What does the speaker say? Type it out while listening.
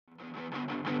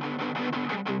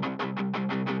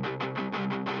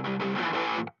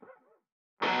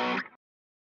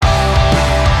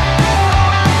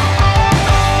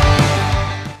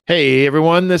Hey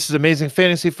everyone, this is Amazing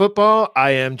Fantasy Football.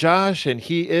 I am Josh, and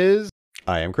he is,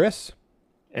 I am Chris.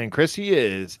 and Chris he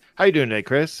is. How you doing today,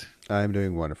 Chris? I'm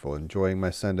doing wonderful, enjoying my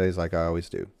Sundays like I always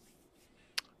do.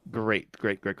 Great,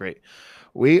 great, great, great.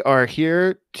 We are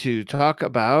here to talk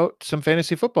about some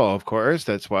fantasy football, of course.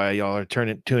 That's why y'all are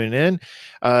tuning in.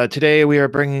 Today we are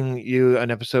bringing you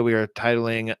an episode we are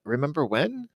titling "Remember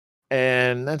When,"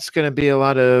 and that's going to be a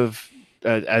lot of.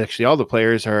 Actually, all the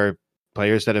players are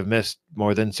players that have missed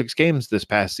more than 6 games this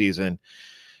past season.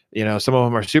 You know, some of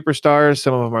them are superstars,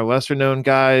 some of them are lesser known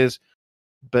guys,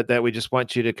 but that we just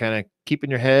want you to kind of keep in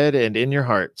your head and in your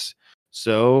hearts.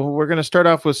 So we're going to start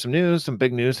off with some news, some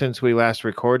big news since we last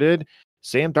recorded.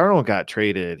 Sam Darnold got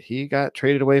traded. He got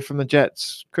traded away from the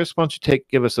Jets. Chris, why don't you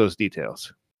give us those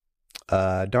details?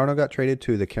 Darnold got traded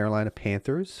to the Carolina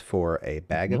Panthers for a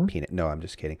bag of Mm-hmm. peanut. No, I'm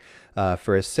just kidding.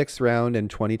 For a sixth round in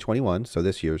 2021, so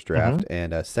this year's Mm-hmm. draft,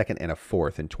 and a second and a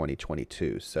fourth in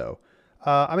 2022. So,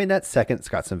 I mean, that second's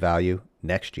got some value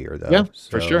next year, Yeah, though.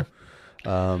 for So, sure.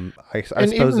 I And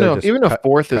suppose they're just even a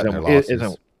fourth cutting their isn't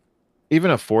losses.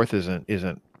 even a fourth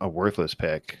isn't a worthless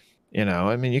pick. You know,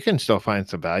 I mean, you can still find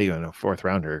some value in a fourth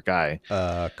rounder guy.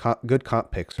 Good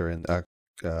comp picks are in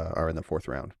the fourth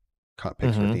round. Comp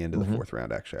picks are at Mm-hmm. the end of the Mm-hmm. fourth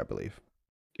round, actually, I believe.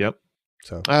 Yep.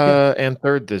 So, yeah. And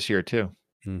third this year too.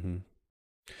 hmm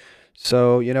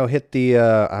So, hit the,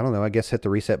 I don't know, I guess hit the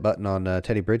reset button on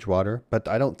Teddy Bridgewater, but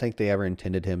I don't think they ever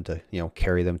intended him to,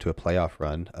 carry them to a playoff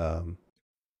run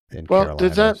in Well,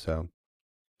 Carolina. So,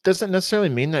 doesn't necessarily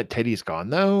mean that Teddy's gone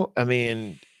though. I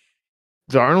mean,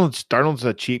 Darnold's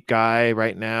a cheap guy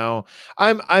right now.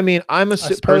 I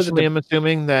suppose Personally I'm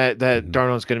assuming that Mhm.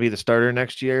 Darnold's going to be the starter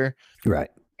next year. Right.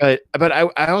 But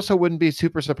I also wouldn't be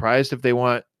super surprised if they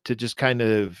want to just kind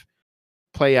of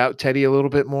play out Teddy a little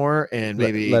bit more and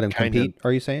Let maybe him kind of. compete,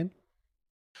 are you saying?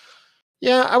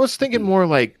 Yeah, I was thinking more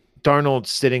like Darnold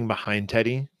sitting behind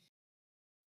Teddy.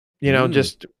 You know, Mm.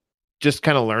 just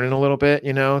kind of learning a little bit.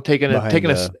 You know, Behind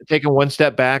the, taking one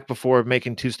step back before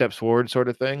making two steps forward, sort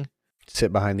of thing.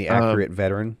 sit behind the Um, accurate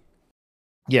veteran.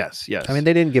 yes, I mean, yes.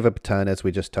 they didn't give up a ton, as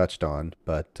we just touched on,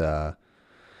 but I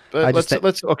But just think,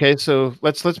 let's okay. So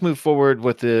let's move forward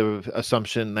with the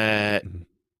assumption that Mhm.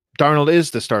 Darnold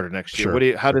is the starter next year. What Sure, do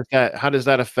you? sure. How does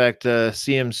that affect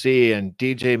CMC and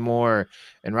DJ Moore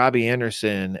and Robbie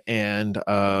Anderson and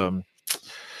Ian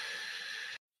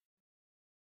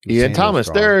Samuel Thomas?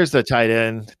 Strong. There's the tight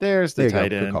end. There's the There you go. tight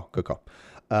Good end. call. Good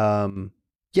call.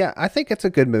 Yeah, I think it's a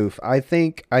good move. I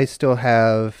think I still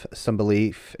have some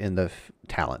belief in the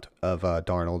talent of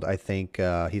Darnold. I think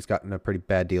he's gotten a pretty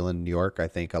bad deal in New York. I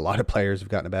think a lot of players have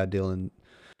gotten a bad deal in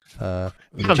the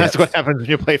That's what Jets. happens when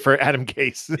you play for Adam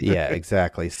Case. Yeah,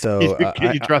 exactly. you, So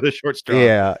you draw the short straw.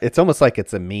 yeah, it's almost like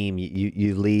it's a meme.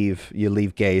 You leave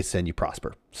Gase and you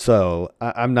prosper. So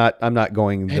I'm not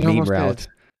going the It meme almost route, is.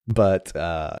 but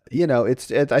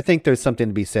I think there's something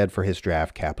to be said for his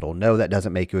draft capital. No, that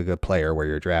doesn't make you a good player where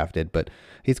you're drafted, but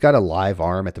he's got a live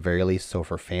arm at the very least. So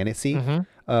for fantasy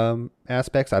Mm-hmm.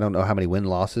 aspects, I don't know how many win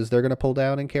losses they're going to pull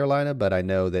down in Carolina, but I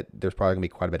know that there's probably going to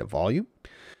be quite a bit of volume.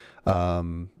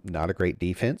 Not a great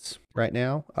defense right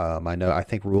now. I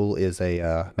think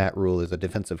Matt Rule is a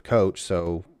defensive coach,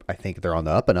 so I think they're on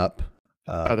the up and up.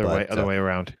 But Other way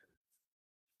around.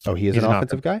 oh, he is an He's an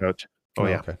offensive offensive guy. coach. Oh Oh,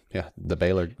 yeah, okay, yeah. The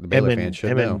Baylor fans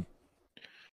should him know. and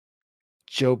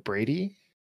Joe Brady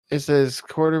is his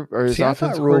quarter or his See, I thought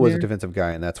offensive Rule was a coordinator. defensive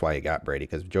guy, and that's why he got Brady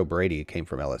because Joe Brady came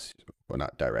from LSU. Well,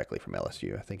 not directly from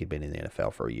LSU. I think he'd been in the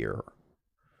NFL for a year.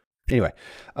 Anyway,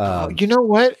 Oh, um, you know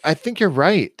what? I think you're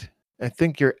right. I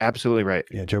think you're absolutely right.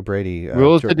 yeah, Joe Brady,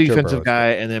 Rule's the Joe defensive Burrow's guy,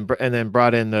 and then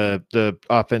brought in the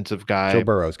offensive Joe guy.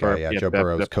 Burrow's guy. Or Yeah, yep, Joe yep,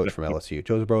 Burrow's yep, coach yep, from yep. LSU.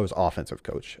 Joe Burrow's offensive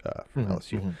coach from Mhm,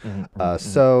 LSU. mhm, mhm, mhm, mhm.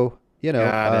 So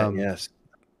Got it. Yes.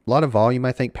 a lot of volume,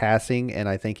 I think, passing, and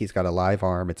I think he's got a live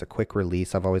arm. It's a quick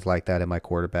release. I've always liked that in my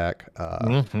quarterback,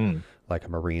 Hmm. like a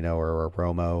Marino or a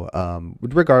Romo,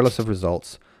 regardless of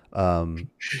results. Um,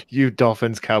 You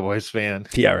Dolphins Cowboys fan.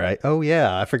 yeah, right. Oh,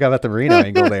 yeah. I forgot about the Marino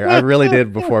angle there. I really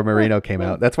did before Marino came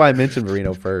out. That's why I mentioned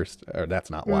Marino first, or that's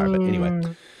not why, but anyway.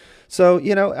 So,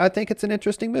 I think it's an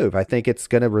interesting move. I think it's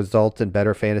going to result in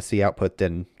better fantasy output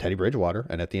than Teddy Bridgewater.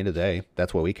 And at the end of the day,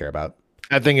 that's what we care about.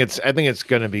 I think it's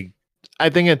gonna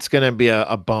be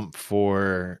a bump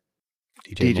for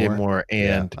DJ DJ Moore. Moore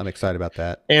Yeah, I'm excited about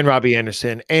that. and Robbie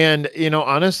Anderson. And you know,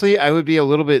 honestly, I would be a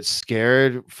little bit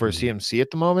scared for Mhm. CMC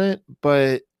at the moment,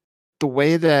 but the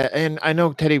way that, and I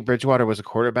know Teddy Bridgewater was a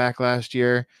quarterback last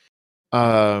year,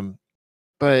 um,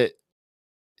 but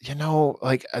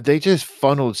like they just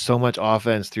funneled so much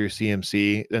offense through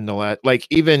CMC in the last, like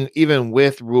even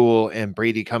with Rule and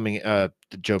Brady coming,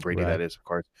 Joe Brady, Right. that is, of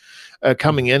course,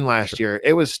 coming in last Sure. year,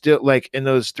 it was still like in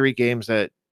those 3 games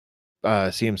that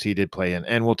CMC did play in,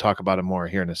 and we'll talk about it more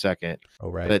here in a second. Oh,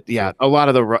 right. But yeah, Sure. a lot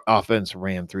of the offense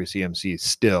ran through CMC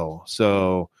still.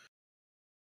 So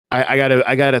I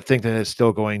gotta think that it's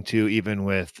still going to, even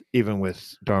with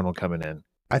Darnold coming in.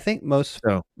 I think most,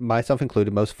 So myself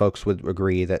included, most folks would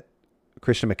agree that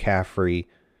Christian McCaffrey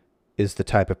is the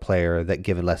type of player that,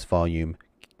 given less volume,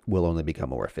 will only become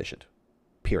more efficient.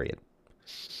 Period.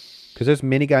 Because there's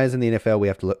many guys in the NFL we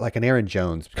have to look, like an Aaron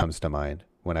Jones comes to mind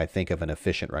when I think of an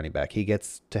efficient running back. He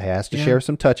has to yeah, share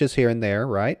some touches here and there,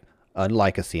 right?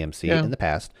 Unlike a CMC yeah, in the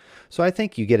past. So I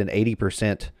think you get an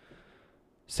 80%,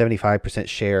 75%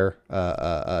 share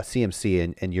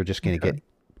CMC, and you're just going to okay, get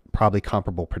probably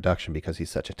comparable production because he's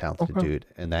such a talented okay, dude,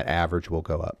 and that average will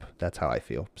go up. That's how I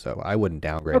feel. So I wouldn't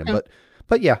downgrade him, okay,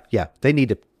 but yeah, they need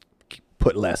to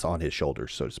put less on his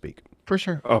shoulders, so to speak. for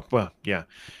sure. Oh well, yeah,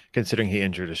 considering he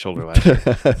injured his shoulder last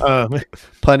year. Um,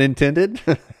 Pun intended.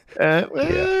 Yeah.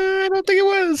 I don't think it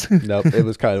was. Nope, it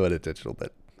was kind of unintentional,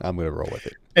 but I'm gonna roll with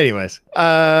it. Anyways,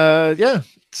 yeah.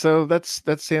 So that's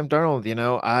Sam Darnold.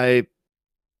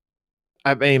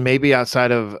 I mean, maybe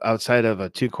outside of a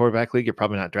 2 quarterback league, you're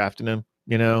probably not drafting him.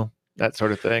 That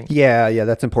sort of thing. Yeah,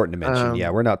 that's important to mention. Yeah,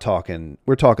 Um,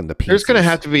 we're talking the there's gonna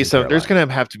have pieces to be in some. There's Carolina.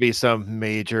 gonna have to be some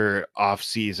major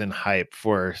off-season hype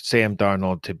for Sam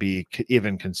Darnold to be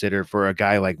even considered for a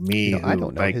guy like me, I who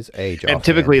don't know like his age am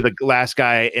typically offhand. the last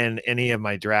guy in any of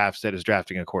my drafts that is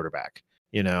drafting a quarterback.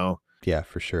 You know, Yeah,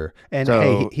 for sure. And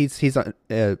hey, so he's on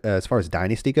as far as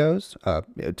dynasty goes.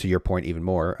 To your point, even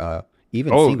more.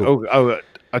 Even oh single, oh oh,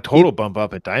 a e- total bump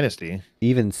up at Dynasty.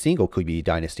 even single could be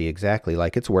dynasty exactly.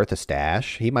 Like it's worth a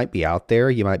stash. He might be out there.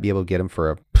 You might be able to get him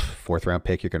for a fourth round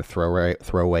pick. You're going to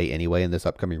throw away anyway in this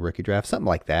upcoming rookie draft, something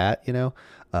like that.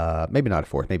 Maybe not a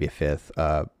fourth, maybe a fifth.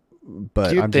 Do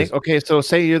But you I'm think? just Okay, so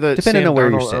say you're the depending Sam on where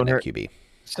you're Darnold sitting at owner. QB,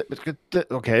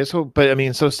 Okay, so but I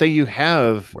mean, so say you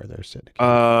have where they're sitting at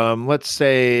QB. let's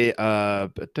say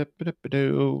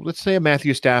let's say a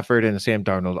Matthew Stafford and a Sam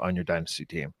Darnold on your dynasty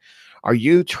team. Are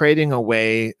you trading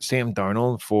away Sam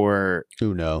Darnold for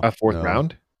Ooh, no, a fourth no,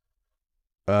 round?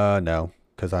 no,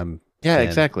 because I'm Yeah, saying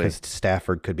exactly. because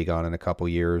Stafford could be gone in a couple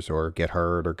years or get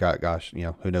hurt or gosh,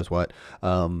 who knows what.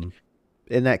 Um,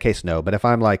 in that case, no. But if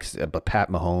I'm like Pat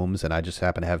Mahomes and I just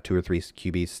happen to have two or three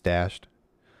QBs stashed,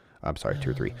 I'm sorry, two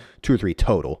or three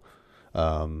total.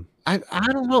 Um, I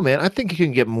don't know, man. I think you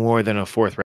can get more than a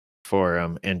fourth round for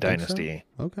him in think so? dynasty.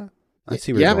 Okay, I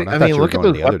see where you're Yeah, going. I I thought mean, you were look at going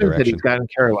in those the other weapons that he's direction. got in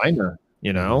Carolina.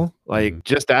 Hmm. Like Hmm.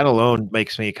 just that alone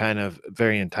makes me kind of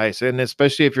very enticed, and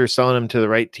especially if you're selling him to the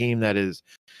right team that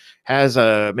has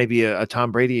maybe a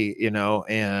Tom Brady,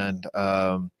 and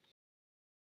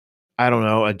I don't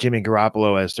know, a Jimmy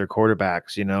Garoppolo as their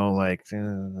quarterbacks. Like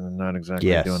not exactly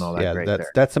doing Yes, all that yeah, great that's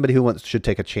there. that's somebody who should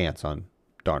take a chance on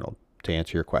Darnold to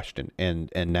answer your question, and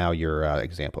now your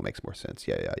example makes more sense.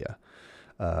 Yeah.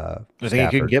 I think you can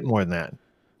Stafford. get more than that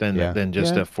than Yeah, than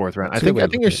just yeah, a fourth round. I that's a good think way I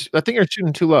of think you're looking at it. I think you're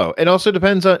shooting too low. It also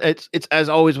depends on it's as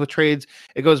always with trades,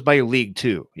 it goes by your league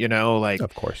too. Like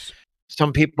Of course,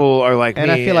 some people are like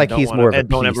and I me feel and like don't he's want to more of a and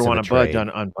don't ever piece of want a to budge trade,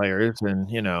 on players,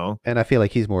 and and I feel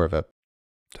like he's more of a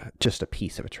just a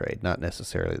piece of a trade, not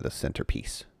necessarily the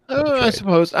centerpiece of a I trade.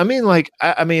 suppose. I mean, like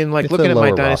It's a looking at my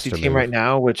lower dynasty roster team right move.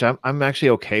 now, which I'm actually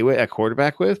okay with at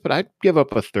quarterback with, but I'd give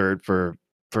up a third for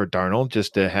Darnold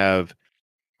just to have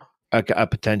a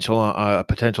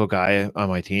potential guy on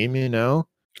my team.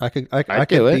 I I'd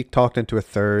do could it. be talked into a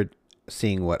third,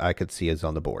 seeing what I could see is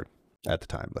on the board at the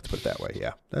time. Let's put it that way.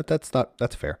 Yeah,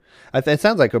 that's fair. It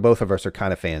sounds like both of us are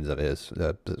kind of fans of his,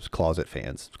 closet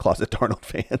fans, closet Darnold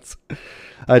fans.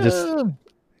 I just Uh, I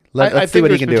let's see think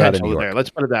what he there's can do out of New potential there. York. Let's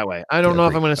put it that way. I Yeah, don't know if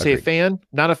I'm agreed. going to say Agreed. fan,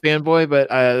 not a fanboy,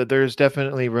 but there's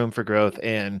definitely room for growth,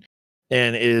 and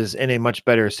is in a much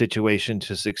better situation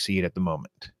to succeed at the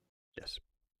moment. Yes.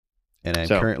 And I'm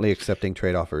So currently accepting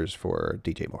trade offers for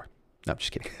DJ Moore. No, I'm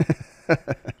just kidding.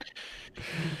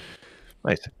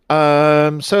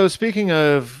 nice. So speaking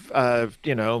of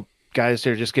guys that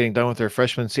are just getting done with their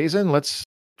freshman season,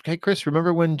 hey Chris,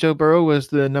 remember when Joe Burrow was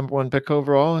the number 1 pick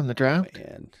overall in the draft?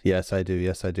 And yes, I do.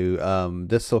 Yes, I do.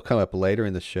 This will come up later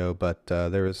in the show, but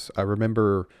I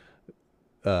remember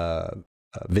uh,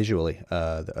 visually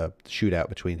the shootout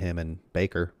between him and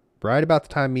Baker. Right about the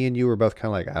time me and you were both kind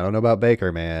of like, I don't know about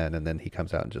Baker, man. And then he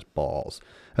comes out and just balls.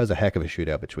 That was a heck of a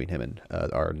shootout between him and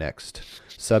our next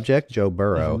subject, Joe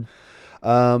Burrow.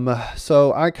 Hmm.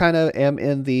 So I kind of am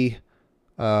in the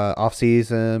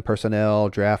Off-season personnel,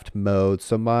 draft mode.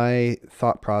 So my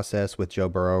thought process with Joe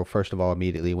Burrow, first of all,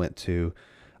 immediately went to,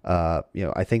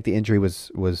 I think the injury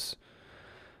was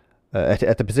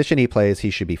at the position he plays, he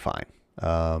should be fine.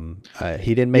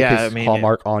 He didn't make Yeah, I his mean,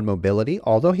 hallmark on mobility,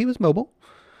 although he was mobile.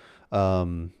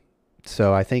 Um,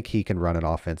 so I think he can run an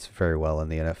offense very well in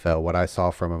the NFL. What I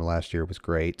saw from him last year was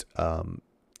great.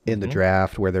 In the mhm.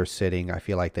 draft where they're sitting, I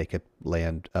feel like they could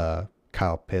land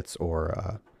Kyle Pitts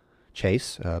or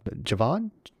Chase,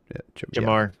 Javon, yeah,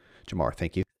 Jamar. Jamar.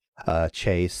 Thank you,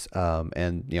 Chase. And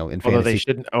in Although fantasy, they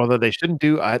shouldn't they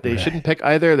right, shouldn't pick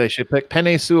either. They should pick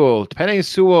Penny Sewell. Penny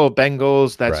Sewell,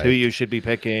 Bengals. That's who right. you should be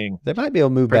picking. They might be able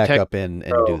to move back Protect. up and do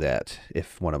So that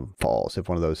if one of them falls. If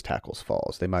one of those tackles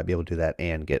falls, they might be able to do that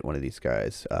and get one of these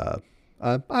guys.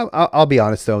 I'll be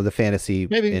honest though, the fantasy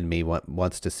maybe in me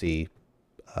wants to see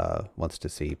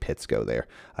Pitts go there.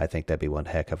 I think that'd be one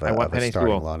heck I want of a Penny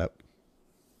starting Sewell. lineup.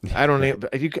 I don't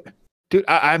Right. need you. Dude,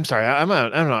 I'm sorry. I'm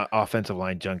an offensive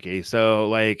line junkie. So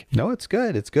like, No, it's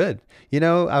good. It's good. I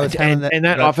was having and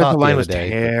that that offensive thought the line other was day,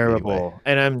 but anyway, terrible.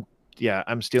 And I'm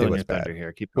it stealing was your bad. thunder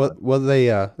here. Keep Well, going.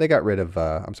 they got rid of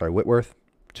I'm sorry, Whitworth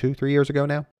 2-3 years ago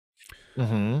now.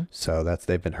 Hmm. So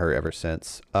they've been hurt ever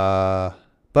since. Well,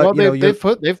 But you're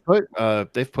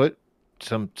they've put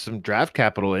some draft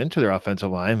capital into their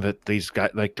offensive line, but these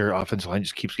guys like their offensive line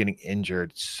just keeps getting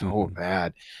injured so mhm.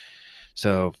 bad.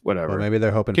 So Well, whatever. maybe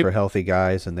they're hoping Keep for healthy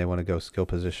guys and they want to go skill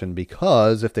position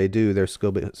because if they do, their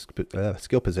skill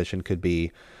position could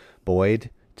be Boyd,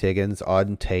 Tiggins,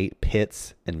 Auden Tate,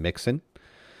 Pitts, and Mixon,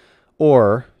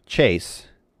 or Chase,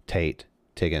 Tate,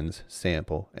 Tiggins,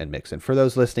 Sample, and Mixon. For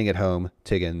those listening at home,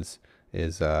 Tiggins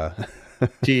is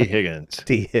T Higgins,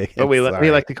 T. but Higgins. we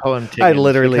Sorry, like to call him I Tiggins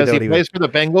literally because he don't even. plays for the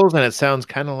Bengals, and it sounds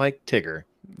kind of like Tigger.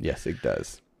 Yes, it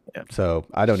does. Yeah. So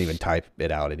I don't even type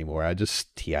it out anymore. I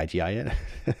just Tigin.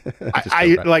 Just go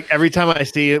I right. like every time I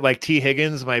see like T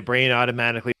Higgins, my brain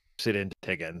automatically puts it into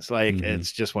Higgins. Like Mm-hmm.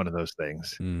 it's just one of those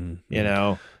things, you Mm-hmm.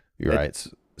 know. You're It, right.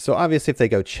 So obviously, if they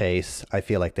go Chase, I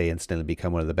feel like they instantly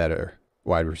become one of the better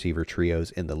wide receiver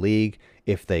trios in the league.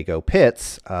 If they go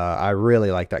Pitts, I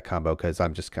really like that combo because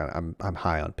I'm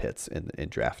high on Pitts in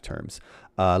draft terms.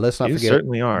 Let's not you forget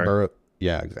certainly are. Burrow.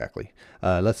 Yeah, exactly.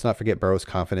 Let's not forget Burrow's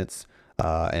confidence.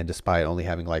 And despite only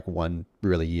having like one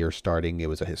really year starting, it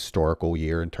was a historical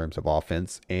year in terms of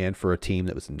offense. And for a team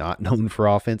that was not known for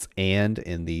offense and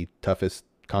in the toughest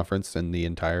conference in the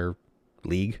entire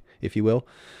league, if you will.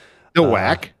 The Uh,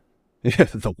 whack.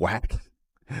 the whack.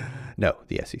 No,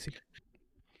 the SEC.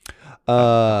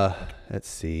 Oh, Let's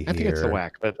see I think it's the here.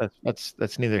 whack, but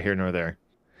that's neither here nor there.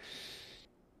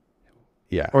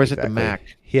 Yeah, Or is it the exactly.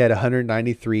 Mac? He had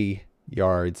 193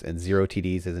 yards and 0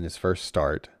 TDs in his first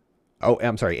start. Oh,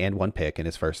 I'm sorry, and one pick in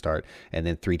his first start, and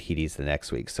then 3 TDs the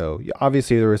next week. So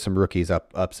obviously there were some rookies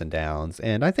ups and downs,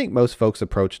 and I think most folks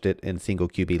approached it in single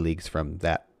QB leagues from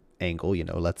that angle.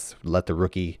 Let's let the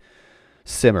rookie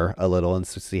simmer a little and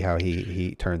see how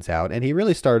he turns out. And he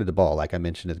really started the ball, like I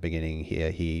mentioned at the beginning.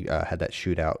 He had that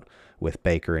shootout with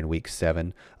Baker in Week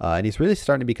 7, and he's really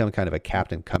starting to become kind of a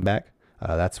captain comeback.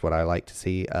 That's what I like to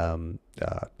see.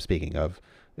 Speaking of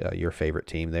your favorite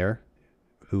team there,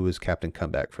 who was captain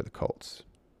comeback for the Colts?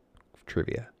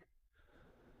 Trivia.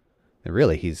 And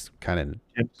really, he's kind of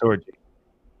Jim Sorgi.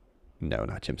 no,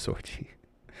 not Jim Sorgi.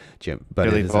 Jim, but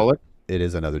Billy Volek. it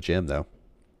is another Jim though.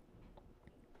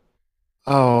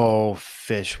 Oh,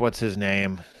 fish. What's his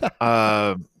name?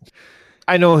 Uh,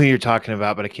 I know who you're talking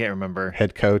about, but I can't remember.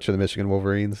 Head coach of the Michigan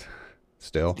Wolverines.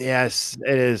 Still, Yes,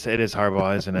 it is. It is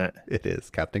Harbaugh, isn't it? it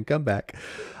is captain comeback.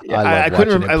 Yeah, I love I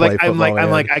couldn't. watching him play football, I'm man.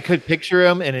 like, I could picture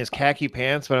him in his khaki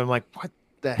pants, but I'm like, what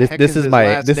the This heck this is is his my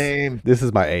last name? this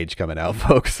is my age coming out,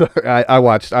 folks. Sorry, I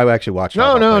actually watched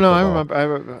No, Harbaugh no, play no. I football.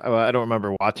 remember. I don't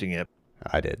remember watching it.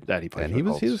 I did, That he played and for the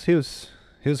Colts. he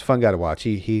was a fun guy to watch.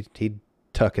 He'd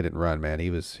tuck it and run, man. He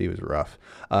was rough.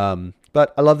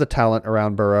 But I love the talent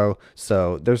around Burrow,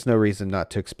 so there's no reason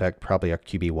not to expect probably a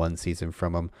QB1 season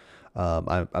from him.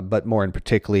 But more in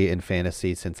particularly in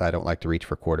fantasy, since I don't like to reach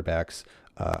for quarterbacks.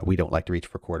 We don't like to reach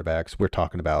for quarterbacks. We're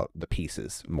talking about the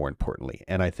pieces more importantly,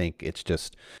 and I think it's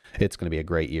going to be a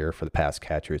great year for the pass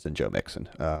catchers and Joe Mixon,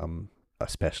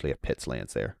 especially if Pitts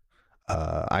lands there.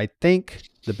 I think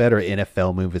the better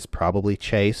NFL move is probably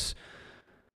Chase,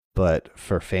 but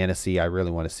for fantasy, I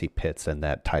really want to see Pitts and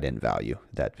that tight end value,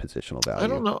 that positional I don't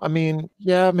value. know. I mean,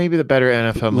 yeah, maybe the better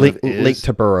NFL move Link is.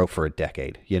 to Burrow for a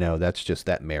decade. That's just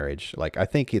that marriage. Like I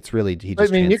think it's really he I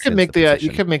just mean, transcends the you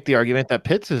position. could make the argument that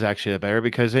Pitts is actually a better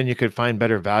because then you could find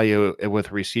better value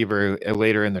with receiver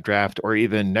later in the draft or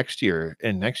even next year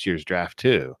in next year's draft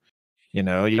too. You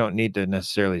know, you don't need to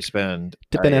necessarily spend.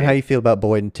 Depending on how you feel about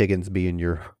Boyd and Tiggins being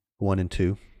your 1 and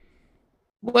 2.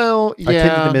 Well, I tended to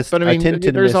yeah, miss. but I I mean, tend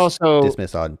to there's also.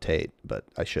 dismiss Auden Tate, but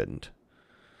I shouldn't.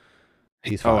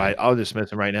 He's fine. I'll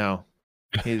dismiss him right now.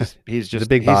 He's He's a just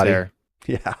big body. there.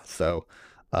 Yeah. So,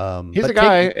 He's but a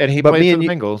guy, and he plays for the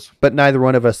Bengals. But neither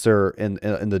one of us are in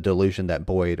the delusion that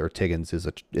Boyd or Tiggins is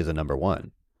a number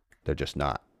one. They're just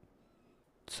not.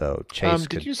 So Chase.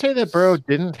 Did you say that Burrow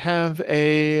didn't have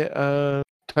a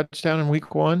touchdown in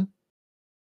week 1?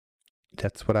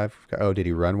 That's what I've. Oh, did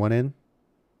he run one in?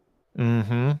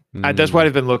 Mm-hmm. That's what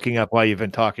I've been looking up while you've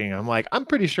been talking. I'm like, I'm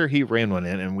pretty sure he ran one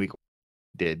in week 1.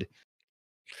 Did.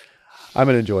 I'm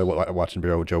gonna enjoy watching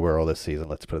Joe Burrow this season.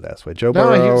 Let's put it that way. Joe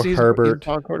Burrow, Herbert,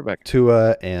 he's a quarterback.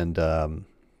 Tua, and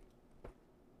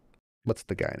what's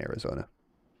the guy in Arizona?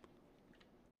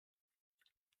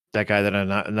 That guy that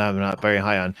I'm not very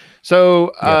high on.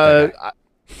 So,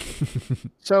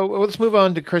 so let's move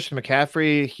on to Christian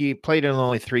McCaffrey. He played in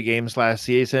only 3 games last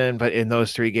season, but in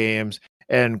those 3 games,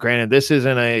 and granted, this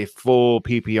isn't a full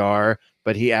PPR,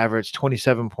 but he averaged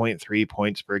 27.3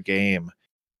 points per game.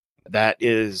 That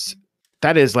is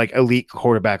like elite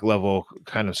quarterback level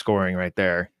kind of scoring right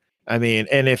there. I mean,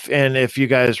 and if you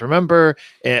guys remember,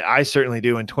 and I certainly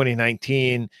do, in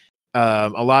 2019,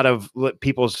 a lot of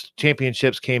people's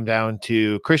championships came down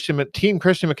to Team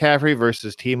Christian McCaffrey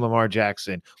versus Team Lamar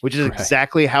Jackson, which is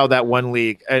exactly how that one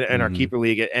league and our keeper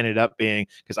league it ended up being,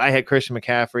 because I had Christian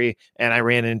McCaffrey and I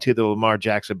ran into the Lamar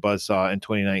Jackson buzzsaw in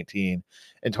 2019.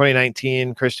 In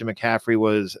 2019, Christian McCaffrey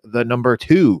was the number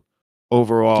 2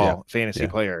 overall fantasy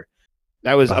player.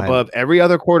 That was above every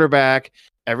other quarterback,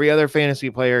 every other fantasy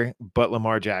player but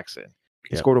Lamar Jackson.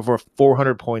 He scored over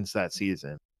 400 points that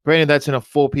season. Granted, that's in a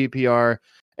full PPR,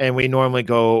 and we normally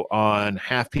go on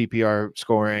half PPR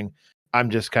scoring. I'm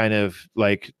just kind of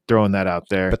like throwing that out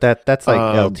there. But that's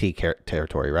like LT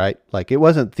territory, right? Like, it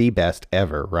wasn't the best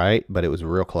ever, right? But it was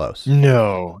real close.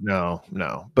 No.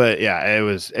 But yeah, it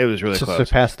was really close. To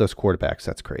surpass those quarterbacks,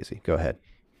 that's crazy. Go ahead.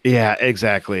 Yeah,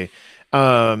 exactly.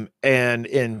 And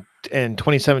in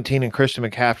 2017, in Christian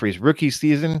McCaffrey's rookie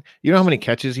season, you know how many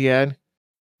catches he had?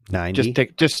 90.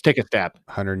 Just take a stab.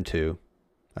 102.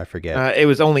 I forget. It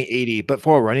was only 80, but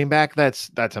for a running back,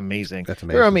 that's amazing. That's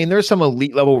amazing. I mean, there's some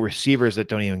elite level receivers that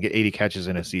don't even get 80 catches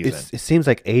in a season. It seems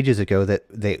like ages ago that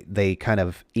they kind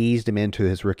of eased him into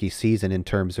his rookie season in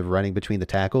terms of running between the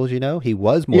tackles. You know, he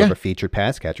was more of a featured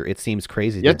pass catcher. It seems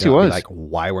crazy. Yes, he was. Like,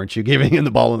 why weren't you giving him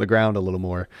the ball on the ground a little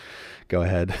more? Go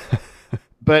ahead.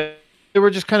 But they were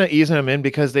just kind of easing him in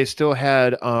because they still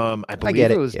had, I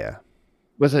believe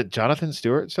was it Jonathan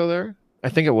Stewart still there? I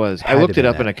think it was. I looked it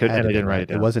up and I didn't write it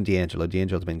down. It wasn't D'Angelo.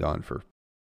 D'Angelo's been gone for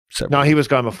several. No, he was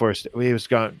gone before. He was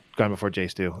gone before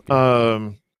Jace too.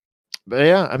 But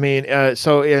yeah, I mean,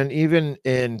 so even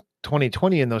in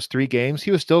 2020, in those 3 games,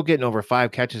 he was still getting over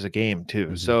 5 catches a game too.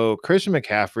 Mm-hmm. So Christian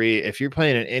McCaffrey, if you're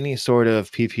playing in any sort of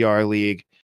PPR league,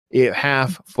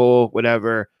 half, full,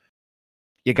 whatever,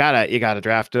 you gotta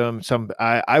draft him.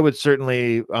 I would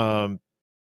certainly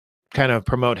kind of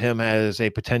promote him as a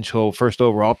potential first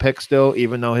overall pick still,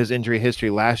 even though his injury history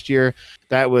last year,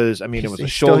 that was, I mean, it was a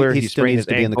shoulder. He sprained his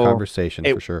ankle. Be in the conversation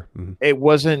for sure. Mm-hmm. It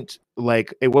wasn't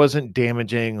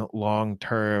damaging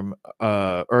long-term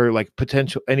or like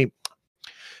potential any.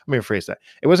 Let me rephrase that.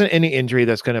 It wasn't any injury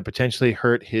that's going to potentially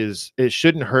it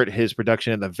shouldn't hurt his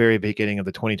production at the very beginning of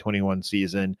the 2021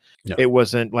 season. No. It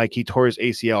wasn't like he tore his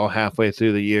ACL halfway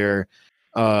through the year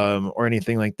or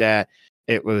anything like that.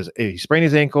 It was he sprained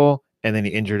his ankle and then he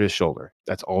injured his shoulder.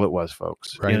 That's all it was,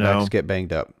 folks. Running backs get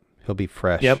banged up. He'll be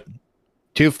fresh. Yep.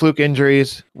 2 fluke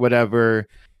injuries, whatever.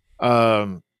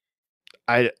 The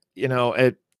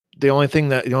only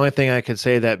thing I could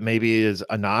say that maybe is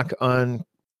a knock on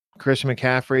Christian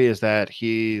McCaffrey is that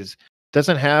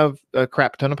doesn't have a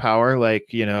crap ton of power like,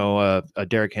 a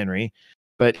Derrick Henry,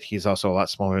 but he's also a lot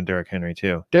smaller than Derrick Henry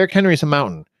too. Derrick Henry's a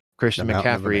mountain. Christian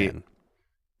McCaffrey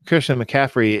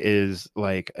is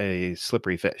like a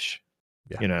slippery fish.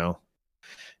 Yeah.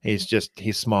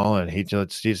 He's small and he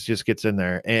just gets in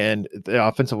there, and the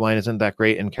offensive line isn't that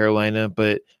great in Carolina,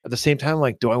 but at the same time,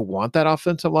 like, do I want that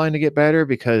offensive line to get better?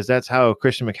 Because that's how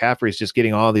Christian McCaffrey is just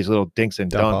getting all these little dinks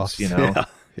and dunks,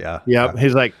 Yeah.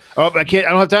 He's like, I don't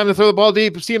have time to throw the ball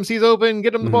deep. CMC's open,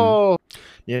 get him the ball.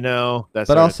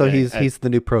 But also he's the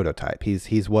new prototype.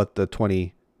 He's what the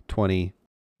 2020,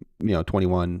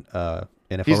 21 NFL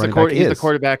he's running back is. He's the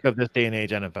quarterback of this day and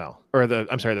age NFL, or the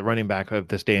running back of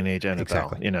this day and age NFL.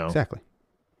 Exactly.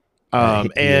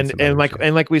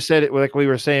 And like we said, like we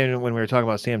were saying when we were talking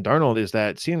about Sam Darnold, is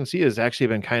that CMC has actually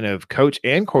been kind of coach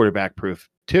and quarterback proof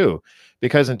too,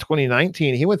 because in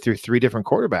 2019 he went through 3 different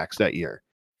quarterbacks that year.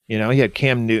 He had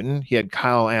Cam Newton, he had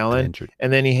Kyle Allen, Injured.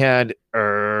 and then he had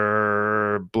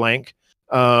blank.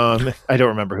 I don't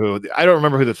remember who. I don't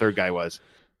remember who the third guy was.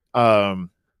 But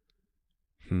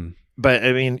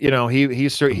I mean, he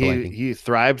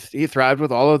thrived. He thrived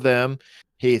with all of them.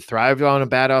 He thrived on a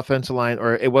bad offensive line,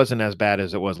 or it wasn't as bad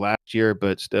as it was last year,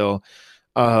 but still,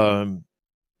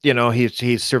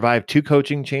 he's survived 2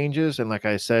 coaching changes, and like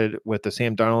I said, with the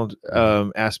Sam Darnold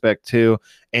aspect too,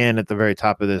 and at the very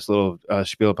top of this little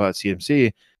spiel about CMC,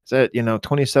 is that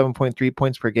 27.3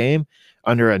 points per game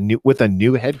with a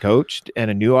new head coach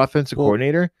and a new offensive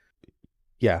coordinator.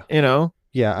 Yeah,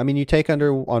 Yeah, I mean, you take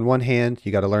on one hand,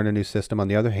 you got to learn a new system. On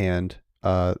the other hand,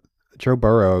 Joe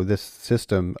Burrow, this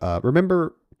system.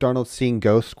 Remember Darnold seeing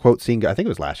ghosts? Quote seeing. I think it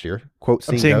was last year. Quote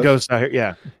seeing, I'm seeing ghosts out here.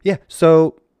 Yeah. Yeah.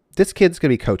 So this kid's gonna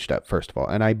be coached up first of all,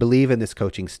 and I believe in this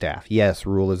coaching staff. Yes,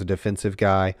 Rule is a defensive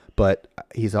guy, but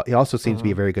he also seems to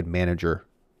be a very good manager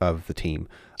of the team.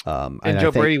 And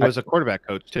Joe Brady was a quarterback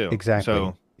coach too. Exactly.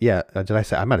 So yeah. Did I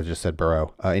say? I might have just said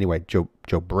Burrow. Anyway, Joe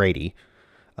Brady.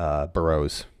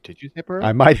 Burrows. Did you say Burrow?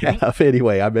 I might have.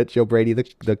 Anyway, I met Joe Brady,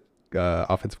 the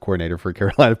offensive coordinator for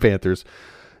Carolina Panthers.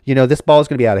 This ball is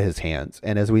going to be out of his hands.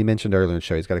 And as we mentioned earlier in the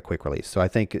show, he's got a quick release. So I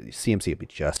think CMC would be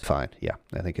just fine. Yeah,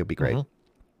 I think it would be great.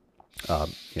 And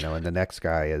the next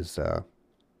guy is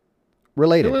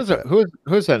related.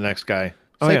 Who is that next guy?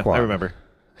 Oh, Saquon. Yeah, I remember.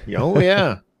 Oh,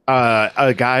 yeah.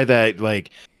 A guy that,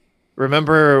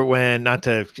 remember when,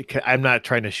 I'm not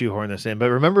trying to shoehorn this in, but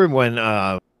remember when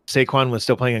Saquon was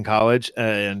still playing in college,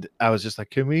 and I was just like,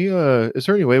 can we is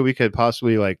there any way we could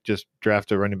possibly just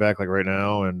draft a running back right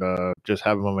now and just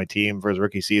have him on my team for his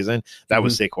rookie season? That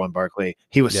was Saquon Barkley.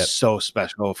 He was so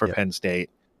special for Penn State.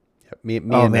 Yep.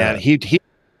 Man, he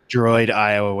destroyed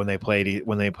Iowa when they played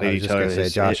each other.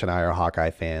 Josh and I are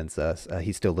Hawkeye fans.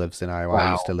 He still lives in Iowa. Wow.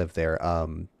 I used to live there.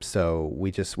 So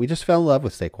we just fell in love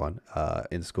with Saquon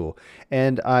in school.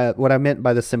 And what I meant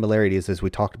by the similarities is we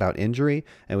talked about injury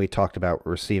and we talked about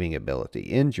receiving ability.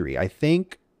 Injury, I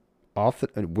think.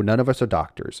 None of us are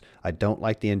doctors. I don't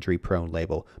like the injury prone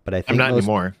label, but I think I'm not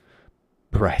anymore.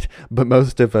 Right, but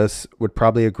most of us would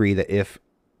probably agree that if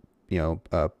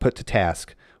put to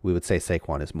task, we would say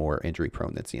Saquon is more injury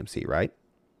prone than CMC, right?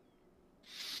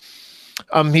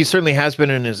 He certainly has been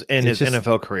in his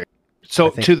NFL career. So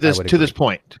to this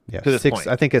point,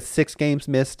 I think it's 6 games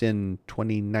missed in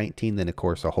 2019. Then of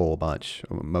course a whole bunch,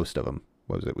 most of them.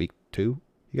 What was it? Week 2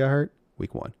 he got hurt.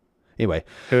 Week 1. Anyway,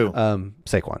 who?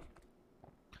 Saquon.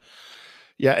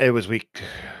 Yeah, it was week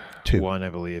 1, I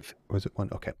believe. Was it 1?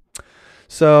 Okay.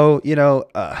 So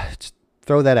just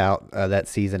throw that out, that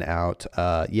season out.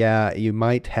 You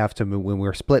might have to move when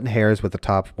we're splitting hairs with the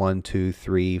top 1, 2,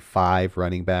 3, 5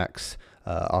 running backs.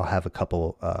 I'll have a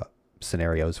couple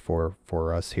scenarios for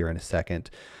us here in a second.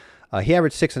 He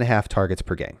averaged 6.5 targets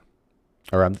per game.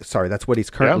 Or I'm sorry, that's what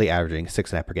he's currently averaging,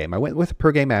 6.5 per game. I went with a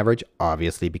per game average,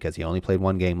 obviously, because he only played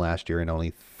 1 game last year and only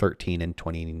 13 in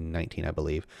 2019, I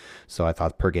believe. So I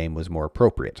thought per game was more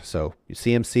appropriate. So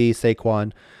CMC,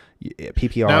 Saquon,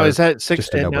 PPR. Now is that 6?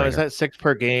 Now is that 6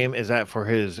 per game? Is that for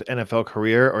his NFL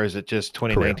career, or is it just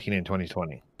 2019 and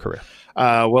 2020? Correct.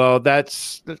 Well,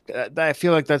 I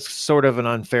feel like that's sort of an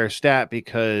unfair stat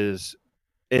because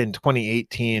in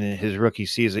 2018, in his rookie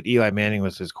season, Eli Manning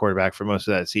was his quarterback for most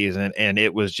of that season, and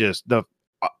it was just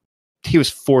he was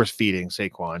force feeding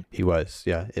Saquon. He was,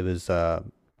 yeah. It was, I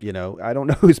don't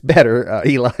know who's better,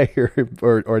 Eli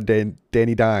or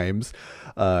Danny Dimes,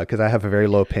 because I have a very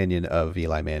low opinion of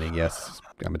Eli Manning. Yes,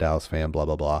 I'm a Dallas fan. Blah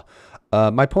blah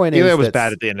blah. My point is, Eli was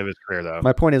bad at the end of his career, though.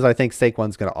 My point is, I think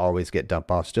Saquon's going to always get dump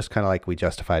offs, just kind of like we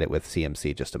justified it with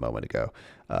CMC just a moment ago.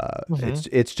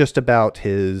 It's just about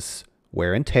his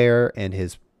wear and tear and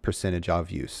his percentage of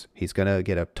use. He's going to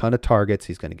get a ton of targets.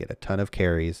 He's going to get a ton of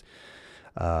carries.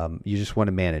 You just want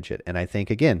to manage it. And I think,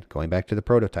 again, going back to the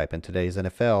prototype in today's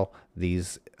NFL,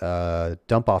 these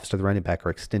dump offs to the running back are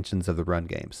extensions of the run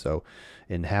game. So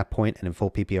in half point and in full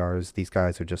PPRs, these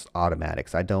guys are just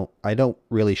automatics. I don't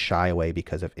really shy away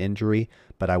because of injury,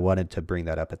 but I wanted to bring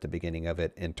that up at the beginning of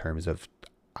it in terms of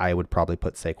I would probably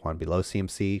put Saquon below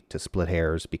CMC to split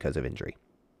hairs because of injury,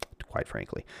 quite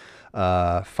frankly.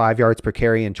 5 yards per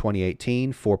carry in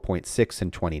 2018, 4.6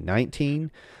 in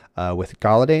 2019. With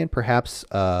Golladay and perhaps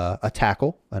an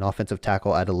offensive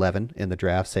tackle at 11 in the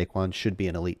draft, Saquon should be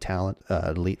an elite talent,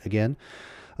 elite again.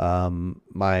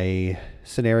 My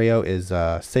scenario is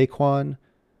Saquon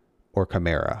or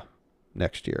Kamara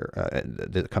next year,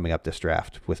 coming up this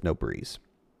draft with no Breeze.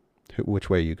 Which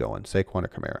way are you going, Saquon or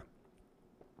Kamara?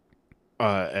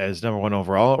 As number 1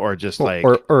 overall, or just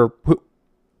wherever,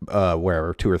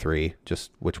 2 or 3,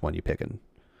 just which one you picking?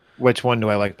 which one do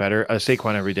I like better?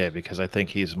 Saquon every day because I think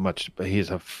he's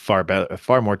a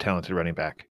far more talented running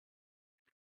back.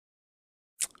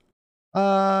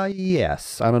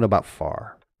 Yes. I don't know about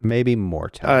far. Maybe more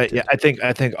talented. Yeah, I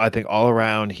think all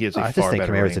around he is a I just far think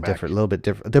better Kamara's running back. a little bit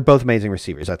different. They're both amazing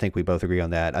receivers. I think we both agree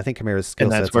on that. I think Kamara's skill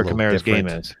And set's that's where a little Kamara's different.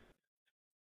 game is.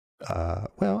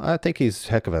 Well, I think he's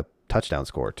a heck of a touchdown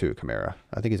scorer too, Kamara.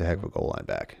 I think he's a heck of a goal line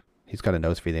back. He's got a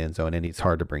nose for the end zone, and he's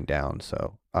hard to bring down.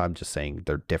 So I'm just saying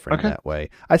they're different in that way.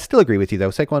 I still agree with you,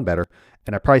 though. Saquon better.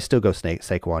 And I probably still go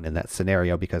Saquon in that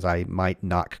scenario because I might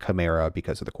knock Kamara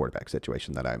because of the quarterback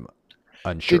situation that I'm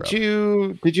unsure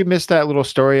Did you miss that little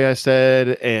story I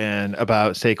said and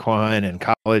about Saquon and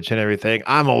college and everything?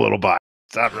 I'm a little biased.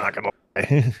 I'm not gonna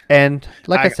lie. And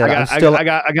like I said,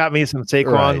 I got me some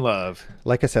Saquon love.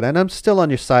 Like I said, and I'm still on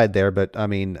your side there, but I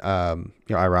mean,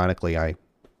 ironically, I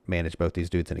manage both these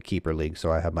dudes in a keeper league,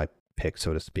 so I have my pick,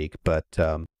 so to speak. But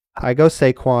I go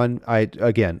Saquon.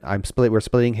 We're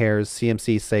splitting hairs.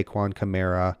 CMC, Saquon,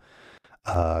 Kamara,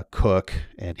 Cook,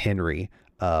 and Henry.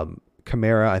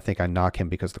 Kamara, I think I knock him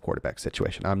because of the quarterback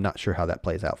situation. I'm not sure how that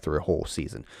plays out through a whole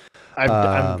season.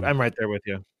 I'm right there with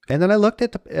you. And then I looked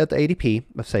at the ADP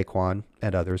of Saquon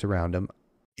and others around him.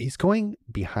 He's going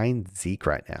behind Zeke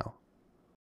right now.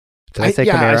 Did I say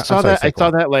Kamara? I saw that. I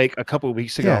saw that like a couple of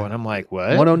weeks ago, and I'm like, what?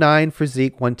 109 for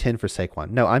Zeke, 110 for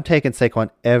Saquon. No, I'm taking Saquon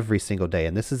every single day,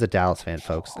 and this is a Dallas fan,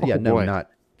 folks. Not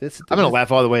this. I'm gonna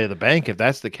laugh all the way to the bank if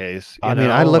that's the case.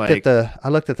 I looked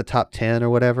at the top 10 or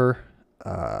whatever.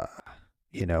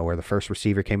 Where the first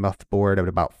receiver came off the board at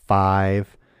about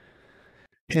 5.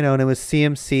 And it was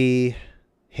CMC,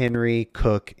 Henry,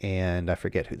 Cook, and I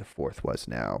forget who the fourth was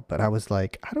now. But I was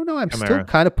like, I don't know. I'm Kamara. still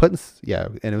kind of putting,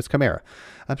 and it was Kamara.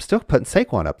 I'm still putting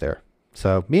Saquon up there.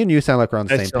 So me and you sound like we're on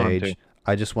the same page.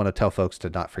 I just want to tell folks to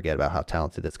not forget about how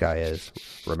talented this guy is.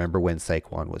 Remember when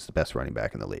Saquon was the best running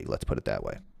back in the league. Let's put it that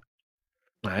way.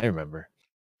 I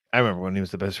remember when he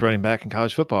was the best running back in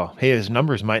college football. Hey, his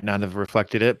numbers might not have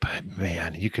reflected it, but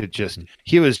man,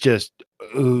 he was just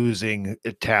oozing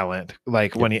talent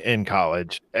when he in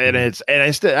college. And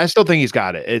I still think he's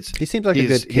got it. He seems like a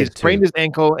good kid. He's sprained his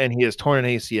ankle and he has torn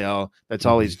an ACL. That's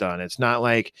all he's done. It's not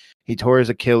like he tore his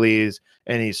Achilles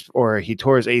and he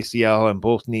tore his ACL on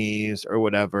both knees or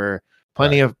whatever.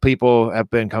 Plenty of people have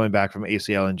been coming back from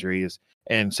ACL injuries.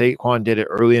 And Saquon did it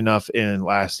early enough in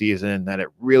last season that it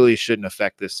really shouldn't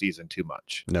affect this season too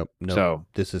much. Nope. So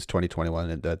this is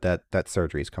 2021, and that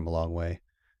surgery's come a long way.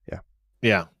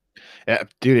 Yeah,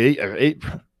 dude. It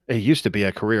used to be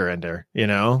a career ender,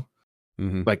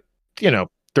 30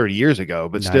 years ago,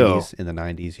 but 90s, still in the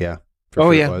 90s. Yeah.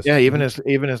 Even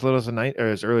as little as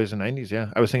as early as the 90s.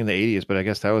 Yeah, I was thinking the 80s, but I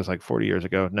guess that was like 40 years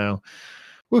ago now.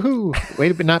 Woohoo!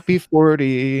 Way to not be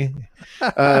 40.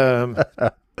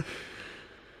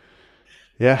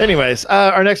 Yeah. Anyways,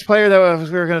 our next player that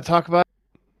we were going to talk about,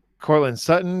 Courtland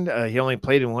Sutton. He only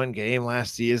played in one game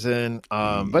last season,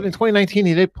 but in 2019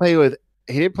 he did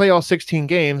play all 16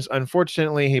 games.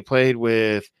 Unfortunately, he played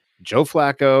with Joe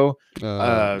Flacco.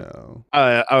 No.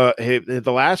 The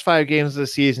last 5 games of the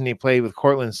season he played with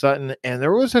Courtland Sutton, and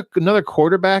there was another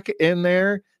quarterback in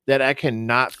there that I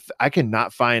cannot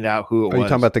find out who it was. Are you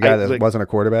talking about the guy that wasn't a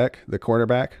quarterback, the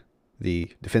cornerback,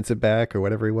 the defensive back, or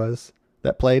whatever he was?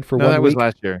 That played for 1 week? That was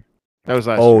last year.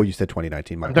 Oh, you said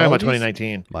 2019. I'm talking about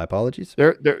 2019. My apologies.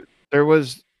 There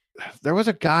was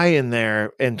a guy in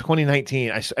there in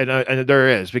 2019. And there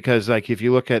is, because if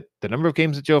you look at the number of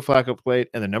games that Joe Flacco played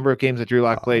and the number of games that Drew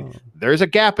Lock played, there's a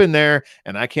gap in there,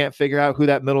 and I can't figure out who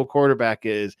that middle quarterback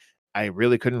is. I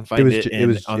really couldn't find it. It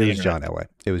was John Elway.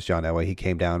 It was John Elway. He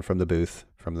came down from the booth,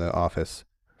 from the office.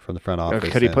 From the front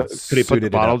office. Could he put the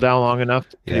bottle down long enough?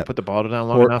 Could he put the bottle down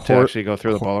long enough to actually go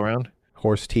throw the ball around?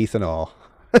 Horse teeth and all.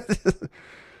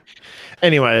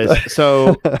 Anyways,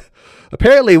 so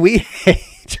apparently we hate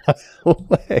John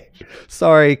Elway.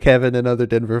 Sorry, Kevin and other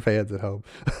Denver fans at home.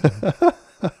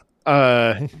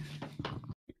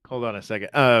 Hold on a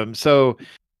second. So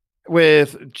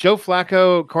with Joe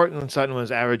Flacco, Courtland Sutton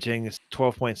was averaging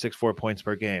 12.64 points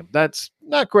per game. That's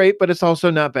not great, but it's also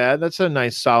not bad. That's a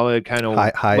nice, solid kind of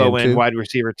high low end wide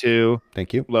receiver 2.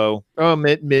 Thank you. Low,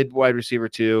 mid wide receiver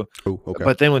 2. Oh, okay.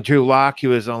 But then with Drew Lock, he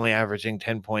was only averaging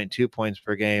 10.2 points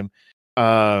per game.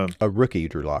 A rookie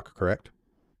Drew Lock, correct?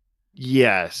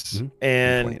 Yes,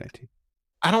 and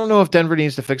I don't know if Denver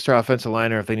needs to fix their offensive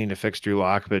line or if they need to fix Drew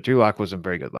Lock, but Drew Lock wasn't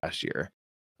very good last year.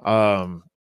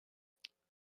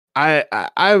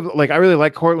 I really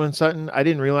like Courtland Sutton. I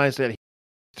didn't realize that he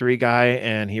was a 3 guy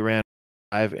and he ran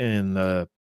 5 in the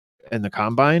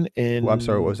combine. I'm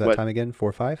sorry, what was that time again?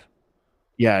 4.5?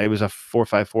 Yeah, it was a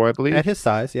 4.54, I believe. At his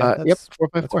size, yeah. Yep,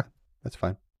 4.54. That's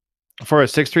fine. for a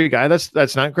 6'3" guy,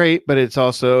 that's not great, but it's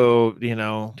also, he's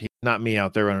not me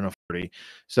out there running a 40.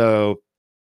 So,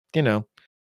 you know,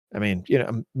 I mean,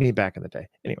 me back in the day.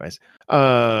 Anyways,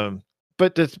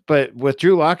 but with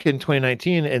Drew Lock in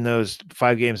 2019, in those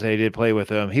 5 games that he did play with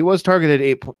him, he was targeted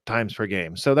 8 times per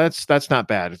game. So that's not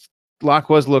bad. Lock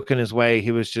was looking his way.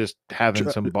 He was just having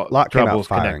some Locke came out troubles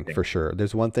firing connecting. for sure.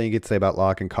 There's one thing you could say about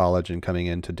Locke in college and coming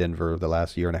into Denver the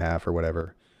last year and a half or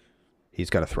whatever. He's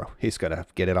gonna throw. He's gonna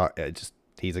get it all.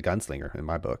 He's a gunslinger in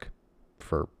my book.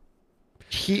 For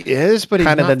He is, but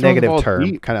kind he's of the not throwing negative ball term,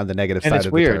 deep. kind of the negative And side it's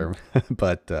of weird. the term,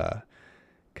 but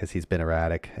because he's been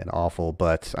erratic and awful.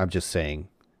 But I'm just saying,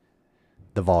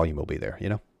 the volume will be there.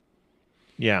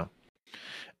 Yeah.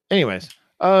 Anyways,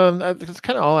 that's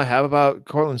kind of all I have about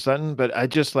Cortland Sutton, but I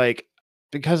just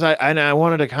because I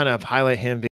wanted to kind of highlight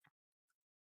him.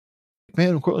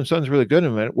 Man, Cortland Sutton's really good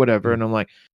and whatever, and I'm like,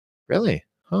 really?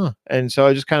 Huh? And so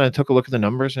I just kind of took a look at the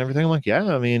numbers and everything. I'm like, yeah,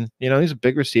 I mean, he's a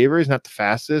big receiver. He's not the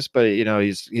fastest, but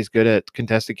he's good at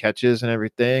contested catches and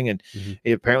everything, and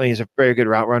apparently he's a very good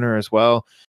route runner as well.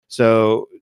 So,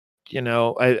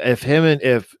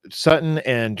 if Sutton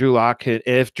and Drew Lock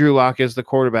if Drew Lock is the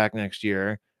quarterback next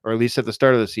year, or at least at the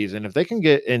start of the season, if they can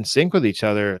get in sync with each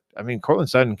other, I mean, Cortland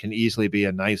Sutton can easily be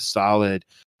a nice, solid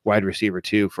wide receiver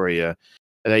too for you,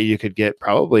 that you could get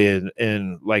probably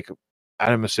in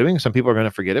I'm assuming some people are going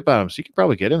to forget about him, so you could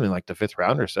probably get him in like the 5th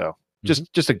round or so.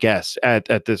 Just a guess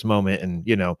at this moment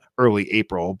in early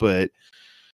April, but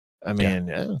I mean,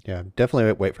 yeah,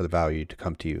 definitely wait for the value to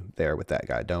come to you there with that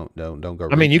guy. Don't go.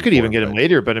 I mean, you reaching could for even him, get him but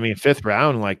later, but I mean, 5th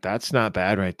round, that's not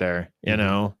bad right there.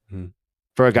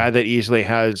 For a guy that easily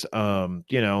has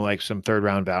like some 3rd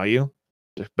round value,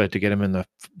 but to get him in the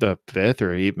 5th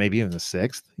or maybe even the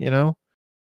 6th,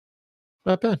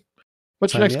 not bad.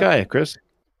 What's your next guy, Chris?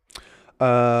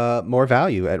 More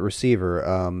value at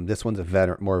receiver. This one's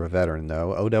more of a veteran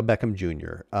though. Odell Beckham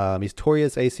Jr. He's tore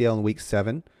his ACL in week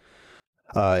 7.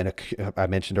 I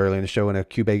mentioned earlier in the show, in a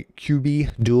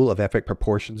QB duel of epic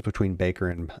proportions between Baker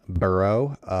and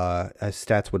Burrow. His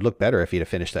stats would look better if he'd have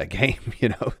finished that game,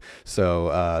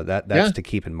 So that's to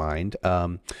keep in mind.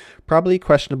 Probably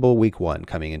questionable week 1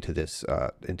 coming into this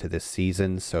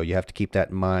season, so you have to keep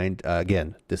that in mind.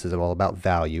 Again, this is all about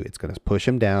value. It's going to push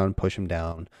him down.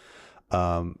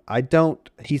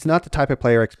 He's not the type of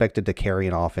player expected to carry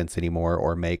an offense anymore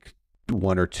or make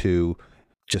 1 or 2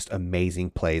 just amazing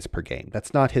plays per game.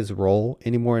 That's not his role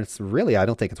anymore. It's really, I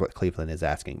don't think it's what Cleveland is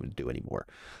asking him to do anymore.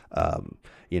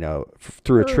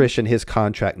 Through attrition, his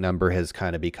contract number has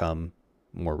kind of become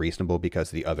more reasonable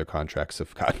because the other contracts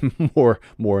have gotten more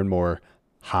and more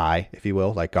high, if you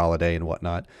will, like Galladay and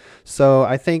whatnot. So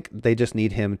I think they just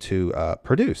need him to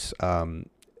produce and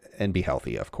be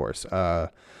healthy, of course.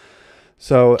 That's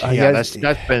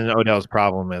been Odell's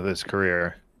problem in his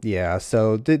career. Yeah.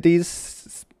 So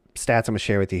these stats I'm gonna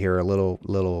share with you here are a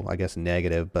little, I guess,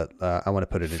 negative, but I want to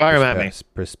put it in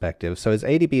perspective. So his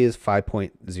ADP is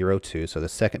 5.02, so the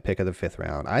 2nd pick of the 5th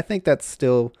round. I think that's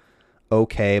still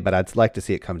okay, but I'd like to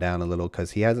see it come down a little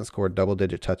because he hasn't scored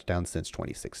double-digit touchdowns since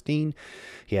 2016.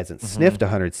 He hasn't sniffed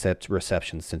 100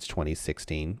 receptions since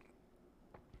 2016.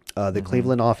 The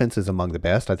Cleveland offense is among the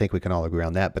best. I think we can all agree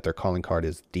on that, but their calling card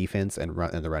is defense and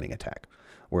the running attack.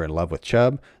 We're in love with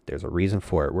Chubb. There's a reason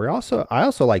for it. I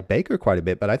also like Baker quite a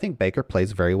bit, but I think Baker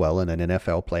plays very well in an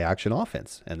NFL play action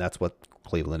offense, and that's what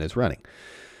Cleveland is running.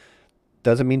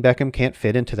 Doesn't mean Beckham can't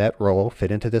fit into that role,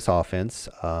 fit into this offense.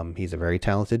 He's a very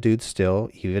talented dude still,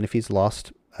 even if he's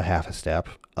lost a half a step.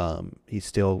 He's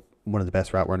still one of the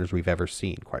best route runners we've ever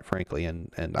seen, quite frankly,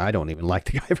 and I don't even like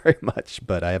the guy very much,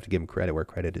 but I have to give him credit where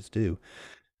credit is due.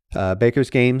 Baker's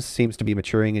games seems to be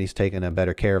maturing, and he's taking a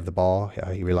better care of the ball.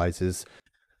 He realizes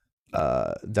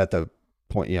that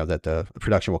the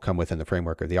production will come within the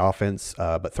framework of the offense,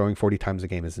 but throwing 40 times a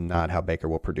game is not how Baker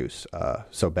will produce.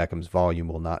 So Beckham's volume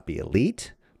will not be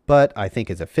elite, but I think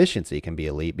his efficiency can be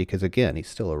elite because, again, he's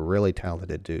still a really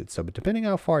talented dude. So depending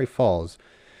on how far he falls,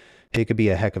 he could be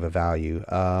a heck of a value.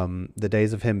 The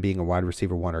days of him being a wide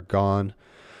receiver 1 are gone,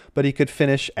 but he could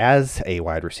finish as a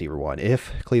wide receiver 1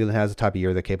 if Cleveland has the type of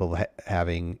year they're capable of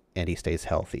having and he stays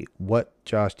healthy. What,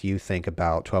 Josh, do you think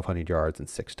about 1,200 yards and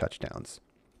 6 touchdowns?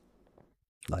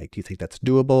 Do you think that's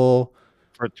doable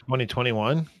for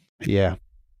 2021? Yeah,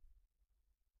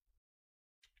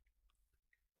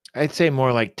 I'd say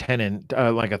more like 10 and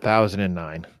like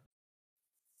 1,009.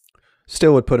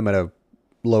 Still would put him at a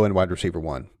low end wide receiver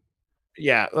 1.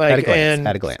 Yeah, at a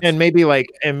glance, and maybe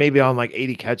on like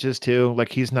 80 catches too. Like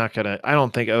he's not gonna. I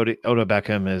don't think Odell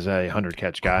Beckham is a 100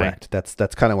 catch guy. Correct.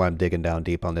 That's kind of why I'm digging down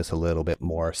deep on this a little bit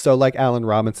more. So like Allen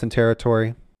Robinson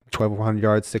territory, 1,200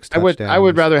 yards, 6 I would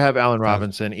touchdowns. rather have Allen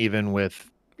Robinson even with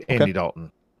Andy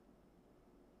Dalton.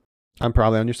 I'm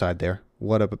probably on your side there.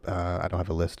 What up? I don't have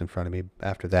a list in front of me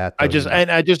after that. I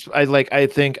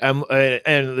think I'm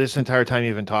and this entire time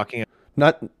even talking.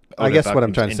 I guess what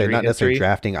I'm trying to say, not necessarily history.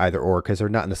 drafting either or, because they're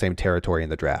not in the same territory in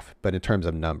the draft. But in terms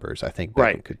of numbers, I think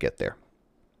Beckham could get there.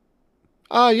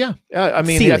 Yeah. I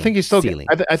mean, ceiling, I think he's still.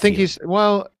 I think he's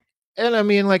and I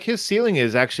mean, like his ceiling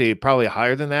is actually probably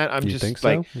higher than that. I'm just think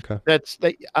like, so? Okay. That's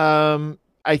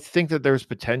I think that there's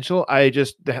potential. I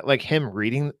just like him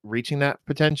reaching that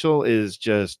potential is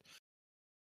just.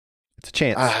 It's a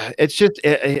chance. It's just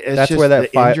that's just where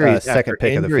that injury second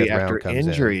pick of the fifth round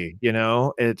comes in. You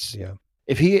know, it's yeah.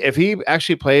 If he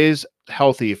actually plays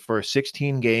healthy for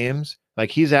 16 games,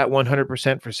 like he's at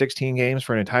 100% for 16 games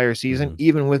for an entire season,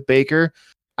 even with Baker,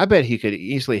 I bet he could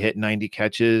easily hit 90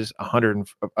 catches,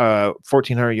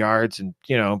 1,400 yards, and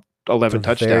 11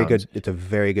 touchdowns. It's a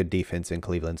very good defense in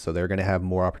Cleveland, so they're going to have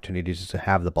more opportunities to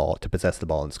have the ball, to possess the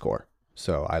ball and score.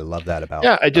 So I love that about.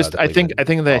 Yeah, I think that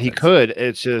offense. He could.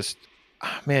 It's just,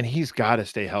 man, he's got to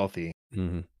stay healthy,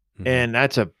 and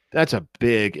that's a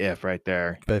big if right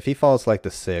there. But if he falls like the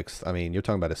 6th, I mean, you're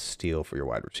talking about a steal for your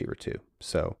wide receiver too.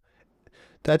 So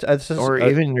that's just,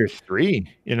 even your 3.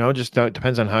 Just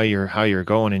depends on how you're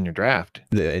going in your draft.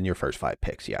 In your first 5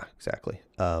 picks, yeah, exactly.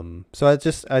 So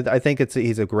I think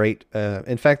he's a great.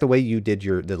 In fact, the way you did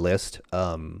the list,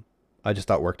 I just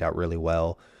thought worked out really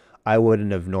well. I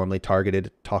wouldn't have normally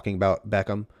targeted talking about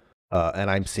Beckham. And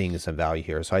I'm seeing some value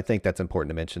here. So I think that's important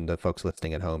to mention to folks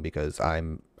listening at home, because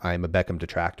I'm a Beckham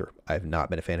detractor. I've not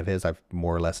been a fan of his. I've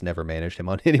more or less never managed him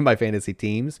on any of my fantasy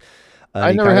teams.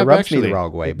 I never have, rubs actually. Me the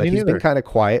wrong way, but he's been kind of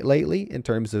quiet lately in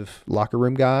terms of locker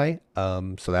room guy.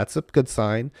 So that's a good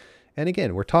sign. And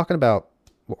again, we're talking about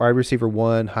wide receiver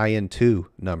 1, high end 2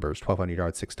 numbers, 1,200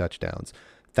 yards, 6 touchdowns,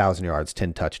 1,000 yards,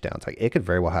 10 touchdowns. Like, it could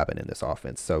very well happen in this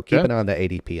offense. So keep an eye on the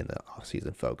ADP in the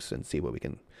offseason, folks, and see what we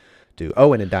can do.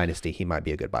 Oh, and in Dynasty, he might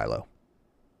be a good buy low.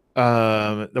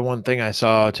 The one thing I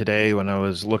saw today when I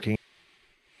was looking at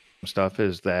stuff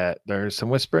is that there's some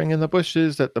whispering in the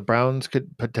bushes that the Browns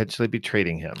could potentially be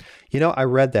trading him. I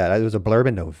read that. It was a blurb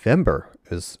in November.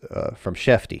 Is from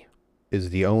Shefty. Is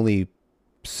the only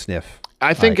sniff.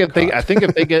 I think if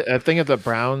the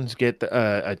Browns get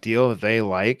a deal that they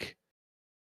like,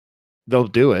 they'll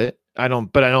do it. I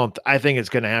think it's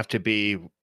going to have to be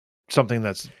something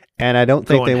that's. And I don't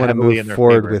think they want to move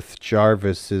forward with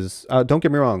Jarvis's. Don't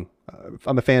get me wrong.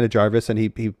 I'm a fan of Jarvis, and he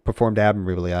performed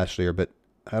admirably last year, but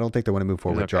I don't think they want to move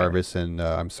forward with Jarvis. And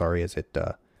I'm sorry, is it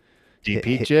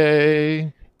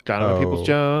DPJ, Donovan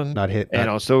Peoples-Jones, and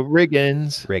also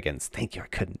Riggins. Thank you.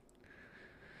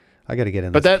 I got to get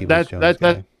in. But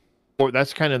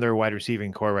that's kind of their wide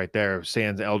receiving core right there.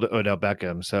 Sans Odell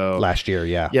Beckham. So last year,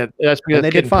 yeah, that's because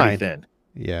they did fine. Thin.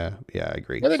 Yeah, I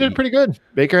agree. Yeah, they did pretty good.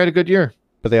 Baker had a good year.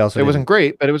 But they also it wasn't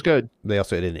great, but it was good. They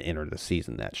also didn't enter the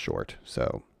season that short.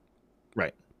 So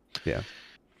right. Yeah.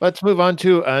 Let's move on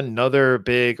to another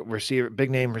big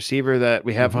name receiver that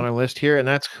we have on our list here, and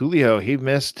that's Julio. He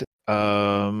missed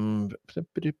I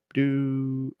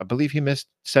believe he missed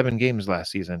 7 games last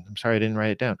season. I'm sorry I didn't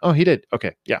write it down. Oh, he did.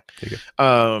 Okay. Yeah.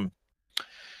 So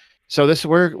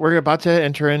we're about to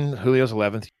enter in Julio's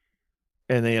 11th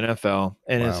in the NFL,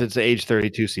 and it's the age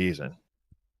 32 season.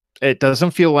 It doesn't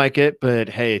feel like it, but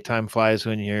hey, time flies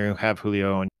when you have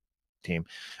Julio on your team.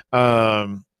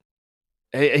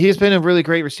 He's been a really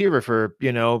great receiver for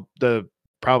the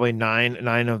probably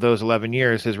nine of those 11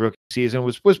 years. His rookie season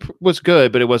was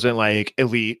good, but it wasn't like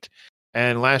elite.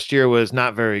 And last year was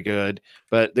not very good,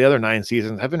 but the other 9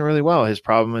 seasons have been really well. His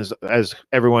problem is, as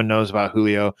everyone knows about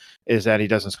Julio, is that he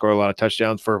doesn't score a lot of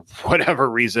touchdowns for whatever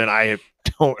reason. I have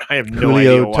no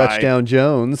idea why. Touchdown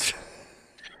Jones.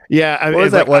 Yeah, what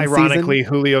was that one ironically,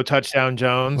 season? Julio touchdown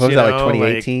Jones. What was that, like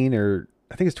 2018 or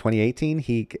I think it's 2018?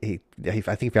 He I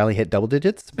think he finally hit double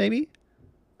digits, maybe.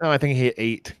 No, I think he hit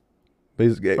 8. But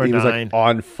he was like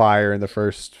on fire in the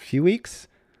first few weeks.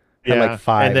 Yeah, had like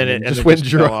 5, and then it just went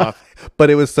dry. But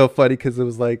it was so funny because it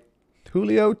was like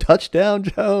Julio touchdown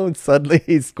Jones. Suddenly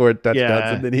he scored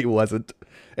touchdowns, and then he wasn't.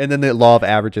 And then the law of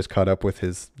averages caught up with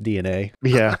his DNA.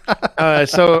 Yeah.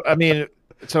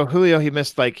 So Julio, he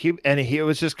missed it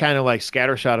was just kind of like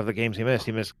scattershot of the games he missed.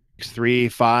 He missed 3,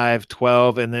 5,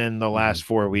 12, and then the last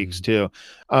 4 weeks too.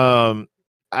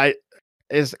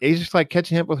 Is just like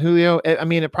catching up with Julio. I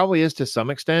mean, it probably is to some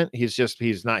extent.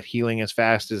 He's not healing as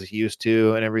fast as he used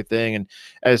to and everything. And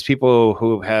as people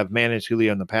who have managed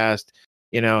Julio in the past,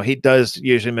 he does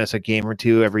usually miss a game or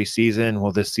 2 every season.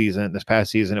 Well, this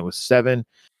past season, it was 7.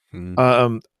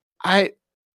 I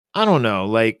don't know.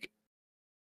 Like,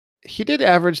 he did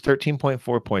average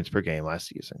 13.4 points per game last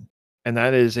season, and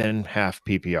that is in half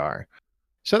PPR.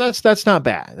 So that's not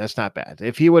bad. That's not bad.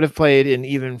 If he would have played in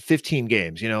even 15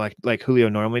 games, like Julio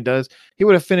normally does, he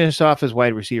would have finished off as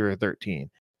wide receiver 13.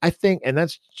 I think, and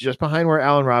that's just behind where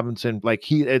Allen Robinson,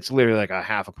 it's literally like a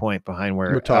half a point behind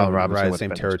We're where talking Allen Robinson right would same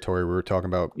finished. territory we were talking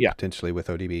about Yeah. potentially with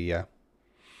ODB. Yeah.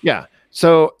 Yeah.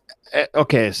 So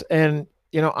okay, and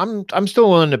I'm still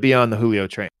willing to be on the Julio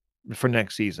train for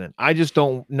next season. I just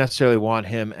don't necessarily want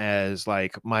him as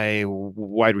like my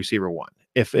wide receiver one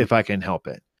if I can help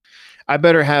it. I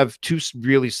better have two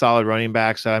really solid running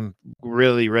backs that I'm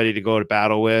really ready to go to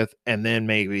battle with, and then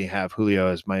maybe have Julio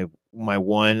as my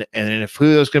one. And then if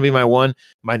Julio's going to be my one,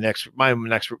 my next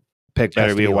pick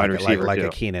better be a wide receiver like too.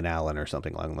 a Keenan Allen or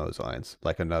something along those lines,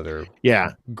 like another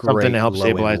something to help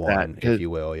stabilize one, that, if you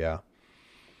will. Yeah.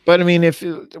 But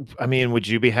would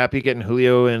you be happy getting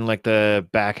Julio in like the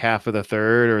back half of the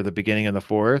third or the beginning of the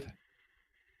fourth?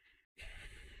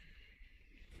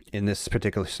 In this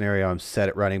particular scenario, I'm set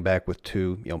at running back with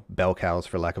two, bell cows,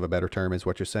 for lack of a better term, is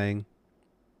what you're saying.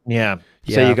 Yeah.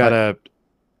 Say you got an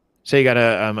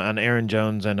Aaron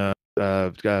Jones and a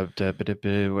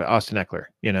Austin Eckler.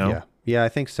 Yeah. Yeah, I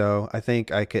think so. I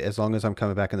think I could, as long as I'm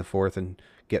coming back in the fourth and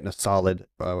getting a solid,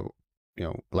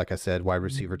 like I said, wide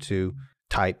receiver 2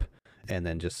 type, and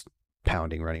then just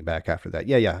pounding running back after that.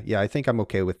 Yeah. I think I'm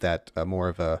okay with that. More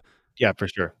of a for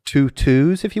sure. 2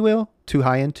 twos, if you will. 2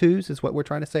 high-end twos is what we're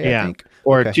trying to say. Yeah. I think.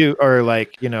 Or okay.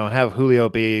 Have Julio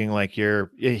being like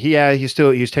he's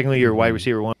technically your wide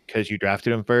receiver 1 because you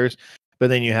drafted him first, but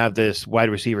then you have this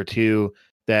wide receiver 2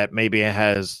 that maybe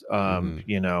has a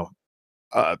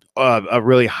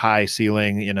really high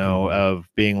ceiling, of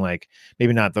being like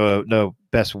maybe not the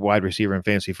best wide receiver in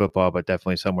fantasy football, but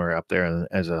definitely somewhere up there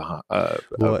as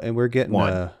and we're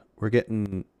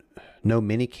getting no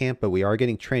mini camp, but we are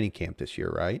getting training camp this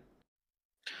year, right?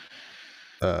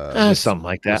 Something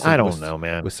like that. I don't know,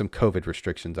 man. With some COVID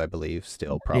restrictions, I believe,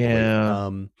 still probably. Yeah.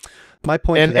 My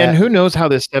point and who knows how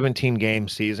this 17-game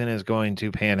season is going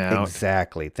to pan out?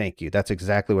 Exactly. Thank you. That's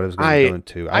exactly what I was going to go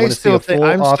into. I want to see a full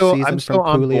off season I'm still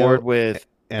on Julio, board with,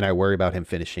 and I worry about him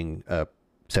finishing a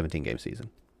 17-game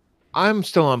season. I'm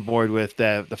still on board with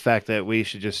the fact that we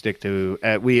should just stick to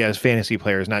we as fantasy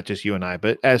players, not just you and I,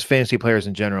 but as fantasy players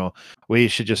in general, we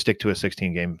should just stick to a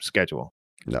 16-game schedule.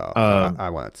 No, I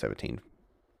want 17.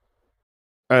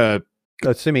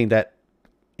 Assuming that,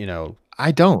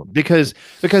 I don't because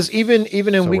even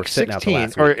in week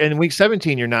 16 or in week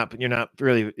 17, you're not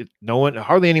really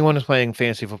hardly anyone is playing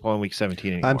fantasy football in week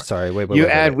 17 anymore. I'm sorry. Wait. You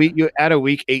add a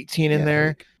week 18 in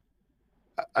there.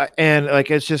 And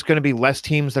it's just going to be less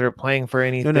teams that are playing for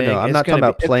anything. No. I'm not talking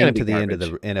about playing to the end of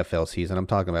the NFL season. I'm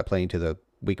talking about playing to the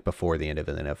week before the end of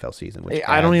the NFL season. Which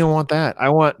I don't even want that. I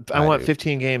want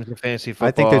 15 games of fantasy football.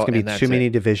 I think there's going to be too many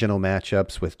divisional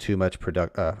matchups with too much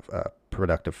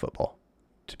productive football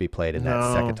to be played in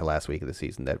that second to last week of the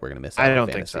season that we're going to miss out. I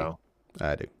don't think so.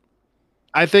 I do.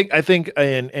 I think,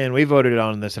 and we voted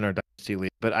on this in our Dynasty League,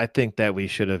 but I think that we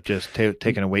should have just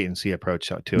taken a wait and see approach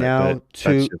to it. Now, that's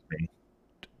just me.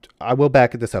 I will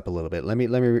back this up a little bit. Let me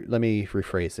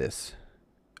rephrase this.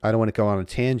 I don't want to go on a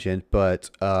tangent, but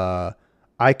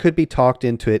I could be talked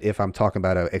into it if I'm talking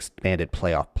about an expanded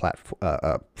playoff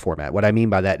format. What I mean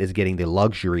by that is getting the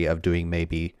luxury of doing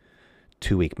maybe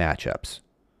 2-week matchups.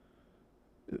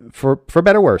 For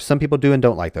better or worse, some people do and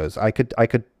don't like those. I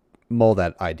could mull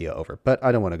that idea over, but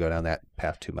I don't want to go down that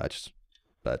path too much.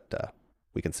 But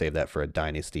we can save that for a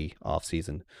Dynasty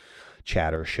off-season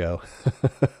chatter show.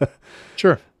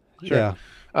 Sure. Yeah. Is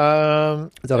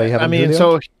that all you have?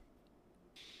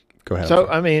 Go ahead. So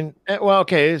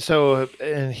okay. So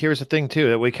and here's the thing too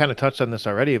that we kind of touched on this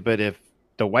already, but if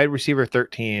the wide receiver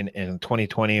 13 in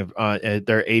 2020,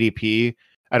 their ADP,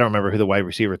 I don't remember who the wide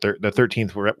receiver the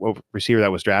 13th receiver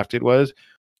that was drafted was,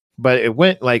 but it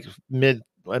went like mid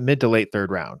to late third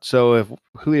round. So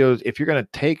if you're going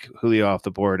to take Julio off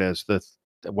the board as the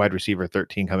wide receiver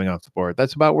 13 coming off the board,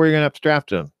 that's about where you're going to have to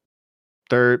draft him.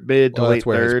 Mid to late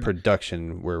third. His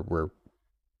production we're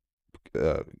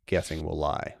guessing will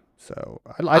lie. So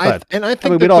I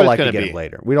think we'd all like to get him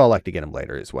later. We'd all like to get him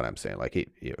later, is what I'm saying. Like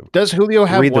does Julio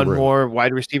have one more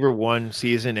wide receiver 1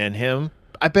 season in him?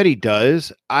 I bet he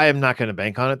does. I am not going to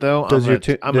bank on it though. Does your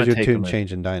tune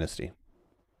change in Dynasty?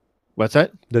 What's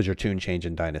that? Does your tune change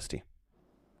in Dynasty?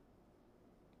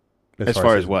 As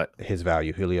far as what? His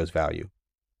value, Julio's value.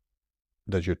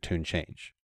 Does your tune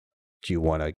change? Do you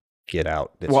want to get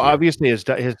out this year? Obviously his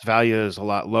value is a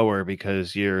lot lower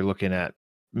because you're looking at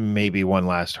maybe one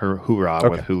last hoorah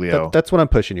with Julio. That's what I'm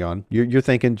pushing you on. You're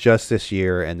thinking just this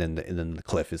year, and then the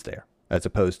cliff is there. as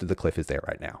opposed to the cliff is there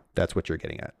right now. That's what you're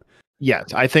getting at.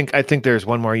 Yes, I think there's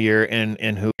one more year in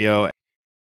Julio.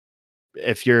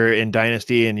 If you're in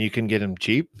Dynasty and you can get him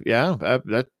cheap, yeah,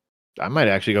 that I might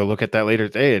actually go look at that later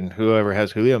today, and whoever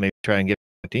has Julio, maybe try and get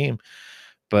a team.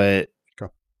 But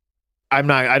Go. I'm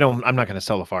not. I'm not going to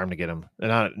sell the farm to get him.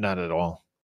 Not at all.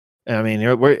 I mean,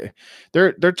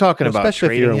 they're talking Well, about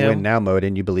especially if you're trading in win him. now mode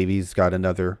and you believe he's got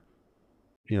another,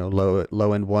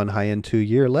 low end 1, high end 2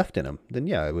 year left in him, then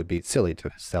yeah, it would be silly to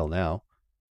sell now.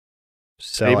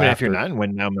 Sell Even if you're after. not in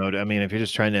win now mode, I mean, if you're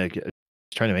just trying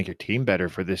to make your team better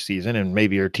for this season, and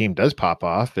maybe your team does pop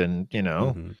off, and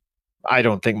Mhm. I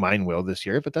don't think mine will this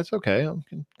year, but that's okay. I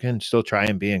can still try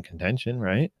and be in contention,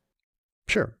 right?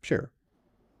 Sure, sure.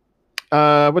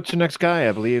 What's your next guy?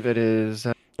 I believe it is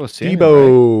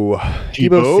Samuel, right?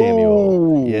 Debo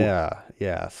Samuel. Debo.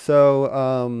 Yeah.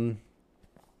 So,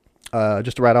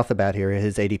 just right off the bat here,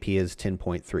 his ADP is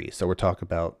 10.3. So we're talking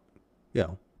about,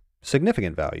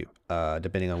 significant value,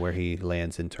 depending on where he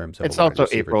lands in terms of It's a wide also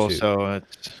receiver April, too. so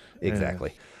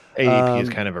Exactly. ADP is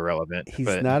kind of irrelevant. He's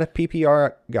But not a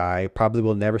PPR guy. Probably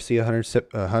will never see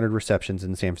 100 receptions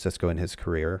in San Francisco in his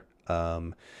career.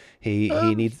 He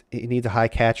needs a high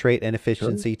catch rate and sure.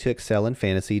 efficiency to excel in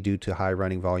fantasy due to high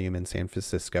running volume in San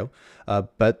Francisco.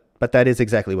 But that is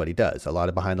exactly what he does. A lot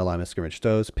of behind the line of scrimmage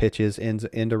throws, pitches, end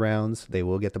arounds. They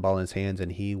will get the ball in his hands,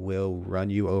 and he will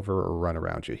run you over or run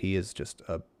around you. He is just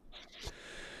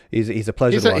he's a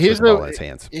pleasure He's to a watch with the ball in his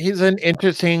hands. he's an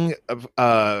interesting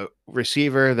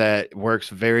receiver that works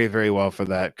very, very well for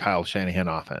that Kyle Shanahan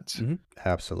offense. Mm-hmm.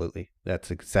 Absolutely,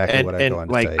 that's exactly what I go on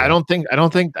to Like say. I Yeah.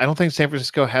 don't think San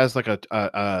Francisco has like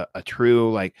a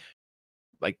true like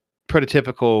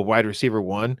prototypical wide receiver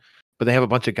one, but they have a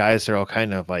bunch of guys that are all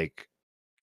kind of like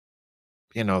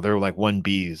they're like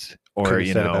 1Bs or Couldn't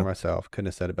have said it better myself. Couldn't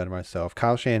have said it better myself.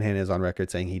 Kyle Shanahan is on record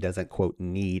saying he doesn't, quote,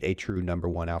 need a true number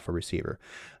one alpha receiver.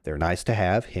 They're nice to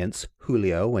have, hence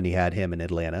Julio when he had him in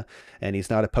Atlanta, and he's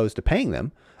not opposed to paying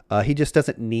them. He just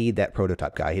doesn't need that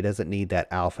prototype guy. He doesn't need that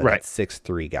alpha, right, that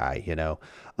 6'3" guy,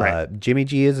 right. Jimmy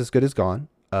G is as good as gone.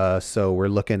 So we're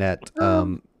looking at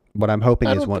what I'm hoping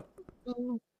I is don't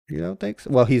one. think, Thanks.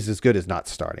 Well, he's as good as not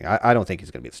starting. I don't think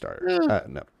he's going to be the starter. eh,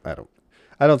 No, I don't.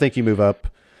 I don't think you move up.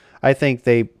 I think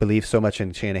they believe so much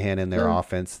in Shanahan and their eh.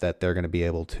 offense that they're going to be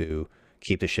able to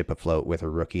keep the ship afloat with a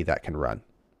rookie that can run.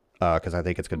 Because I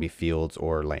think it's going to be Fields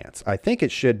or Lance. I think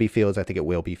it should be Fields. I think it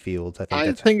will be Fields. I think I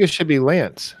that's. think it should be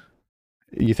Lance.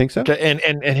 You think so?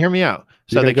 And hear me out.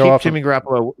 You're So going they to go keep off of. Jimmy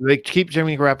Garoppolo. They keep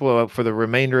Jimmy Garoppolo up for the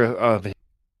remainder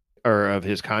of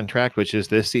his contract, which is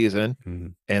this season,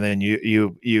 Mhm. and then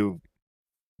you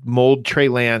mold Trey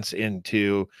Lance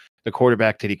into the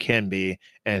quarterback that he can be,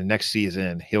 and next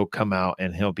season he'll come out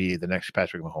and he'll be the next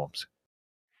Patrick Mahomes.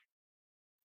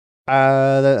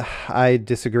 I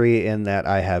disagree in that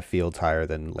I have Fields higher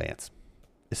than Lance,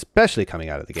 especially coming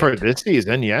out of the For gate. this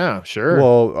season, yeah, sure.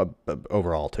 Well,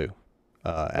 overall too,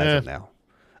 as of now.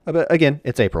 But again,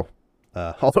 it's April.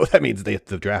 Although that means the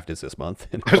draft is this month.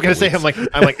 I was gonna say, I'm like,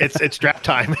 it's draft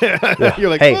time. Yeah. You're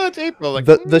like, Hey, well, it's April. Like,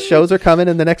 the shows are coming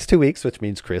in the next 2 weeks, which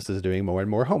means Chris is doing more and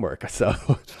more homework. So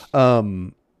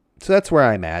that's where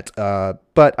I'm at.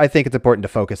 But I think it's important to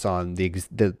focus on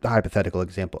the hypothetical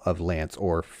example of Lance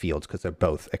or Fields because they're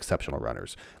both exceptional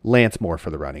runners. Lance more for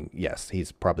the running. Yes,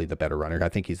 he's probably the better runner. I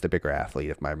think he's the bigger athlete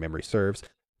if my memory serves.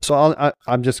 So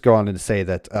I'm just going to say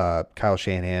that Kyle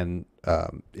Shanahan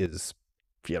is,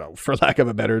 for lack of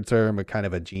a better term, a kind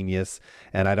of a genius.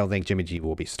 And I don't think Jimmy G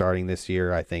will be starting this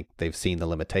year. I think they've seen the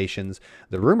limitations.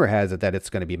 The rumor has it that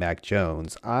it's going to be Mac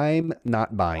Jones. I'm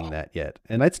not buying that yet.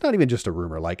 And it's not even just a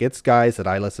rumor. Like, it's guys that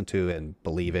I listen to and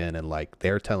believe in, and like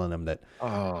they're telling them that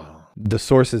oh, the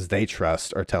sources they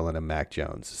trust are telling them Mac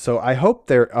Jones. So I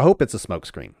hope it's a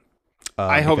smokescreen.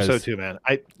 I hope so Because too, man.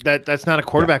 That's not a yeah,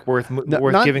 quarterback worth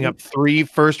not giving up 3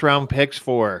 first-round picks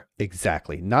for.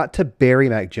 exactly not to bury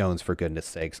Mac Jones for goodness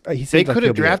sakes. He They seems like could he'll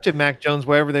have be drafted Mac Jones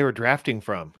wherever they were drafting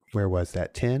from. where was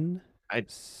that 10? I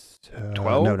No,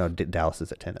 12, Dallas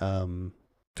is at 10.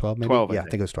 12 maybe. 12, I Yeah, I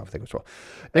think. think it was 12. I think it was 12.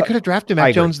 They could have drafted I Mac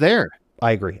agree. Jones there.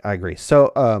 I agree.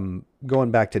 So, going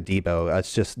back to Debo,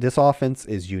 it's just this offense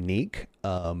is unique.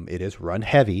 It is run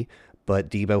heavy, but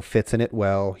Debo fits in it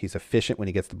well. He's efficient when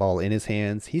he gets the ball in his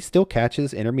hands. He still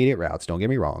catches intermediate routes. Don't get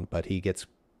me wrong, but he gets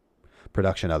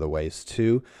production other ways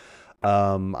too.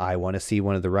 I want to see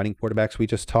one of the running quarterbacks we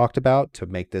just talked about to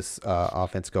make this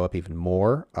offense go up even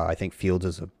more. I think Fields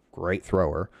is a great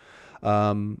thrower.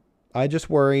 I just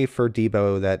worry for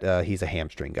Debo that he's a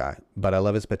hamstring guy, but I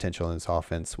love his potential in his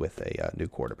offense with a new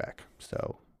quarterback.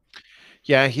 So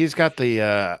Yeah, he's got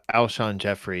the Alshon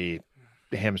Jeffrey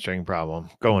hamstring problem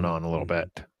going on a little mhm,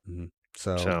 bit. mhm.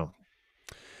 So So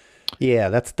Yeah,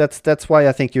 that's why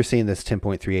I think you're seeing this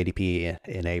 10.3 ADP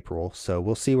in April. So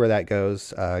we'll see where that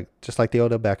goes. Just like the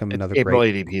Odell Beckham, It's another April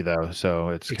great. ADP though, so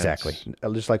it's kind Exactly.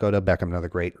 of Just like Odell Beckham, another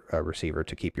great receiver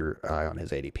to keep your eye on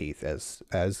his ADP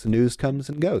as news comes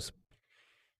and goes.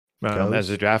 as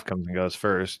the Goes draft comes and goes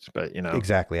first, but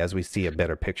exactly as we see a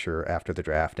better picture after the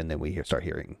draft, and then we start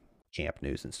hearing camp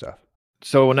news and stuff.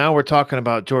 So now we're talking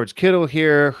about George Kittle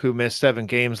here, who missed 7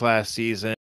 games last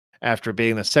season after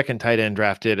being the second tight end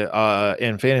drafted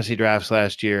in fantasy drafts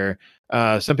last year.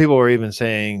 Some people were even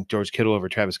saying George Kittle over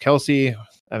Travis Kelce.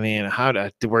 I mean,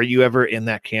 were you ever in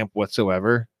that camp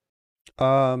whatsoever?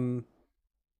 Um,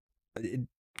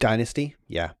 Dynasty,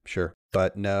 yeah, sure,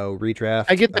 but no I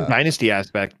redraft. get the dynasty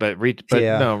aspect, but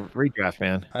Yeah, no redraft,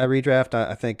 man. I redraft.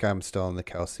 I think I'm still on the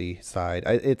Kelsey side.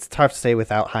 It's tough to say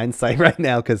without hindsight right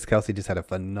now because Kelsey just had a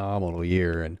phenomenal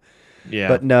year, Yeah.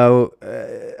 but no,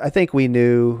 I think we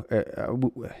knew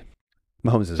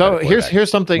Mahomes is a better So here's quarterback.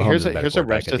 something Mahomes is a better here's a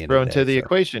quarterback rest at to the end of throw the into day. the So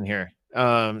equation here.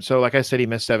 So like I said, he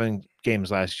missed 7 games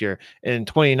last year. In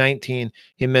 2019,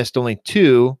 he missed only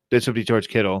 2. This would be George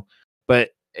Kittle,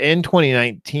 but in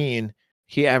 2019,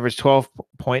 he averaged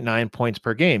 12.9 points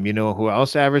per game. You know who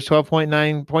else averaged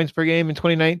 12.9 points per game in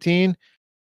 2019?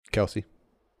 Kelsey,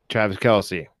 Travis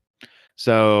Kelce.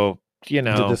 So the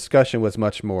discussion was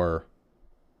much more.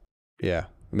 Yeah,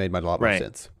 it made a lot more right.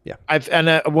 sense. Yeah, And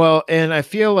I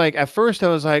feel like at first I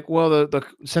was like, well, the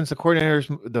since the coordinators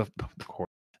the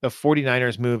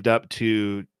 49ers moved up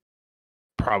to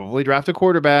probably draft a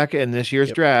quarterback in this year's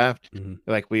yep. draft, Mm-hmm.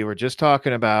 like we were just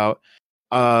talking about.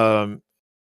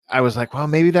 I was like, well,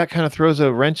 maybe that kind of throws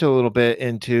a wrench a little bit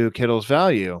into Kittle's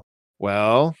value.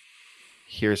 Well,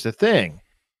 here's the thing.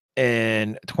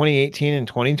 In 2018 and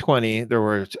 2020, there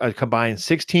were a combined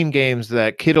 16 games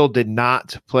that Kittle did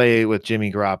not play with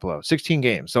Jimmy Garoppolo. 16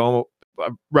 games, so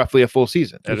roughly a full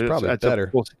season. It was probably That's a better.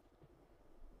 full.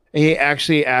 He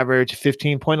actually averaged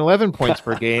 15.11 points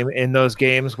per game in those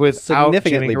games without Jimmy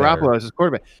Significantly Garoppolo better. as his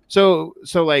quarterback. So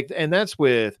like, and that's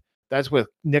with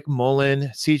Nick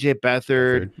Mullen, CJ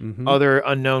Beathard, Mm-hmm. other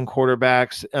unknown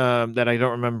quarterbacks that I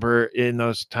don't remember in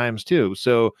those times too.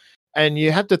 So, and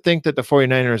you have to think that the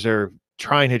 49ers are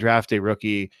trying to draft a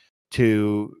rookie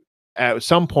to at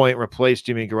some point replace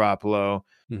Jimmy Garoppolo.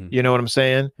 Mm-hmm. You know what I'm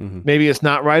saying? Mm-hmm. Maybe it's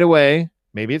not right away.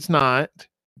 Maybe it's not.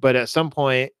 But at some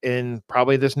point in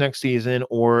probably this next season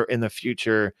or in the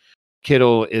future,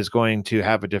 Kittle is going to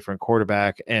have a different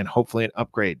quarterback and hopefully an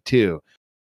upgrade too.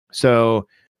 So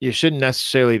you shouldn't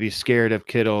necessarily be scared of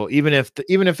Kittle, even if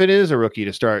it is a rookie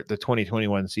to start the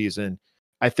 2021 season.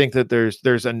 I think that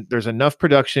there's enough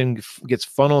production gets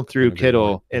funneled through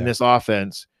Kittle in this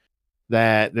offense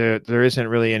that there isn't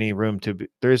really any room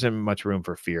there isn't much room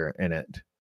for fear in it.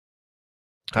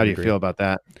 How do you feel about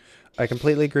that? I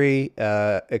completely agree,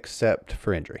 except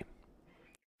for injury.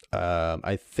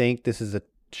 I think this is a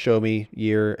show me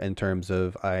year in terms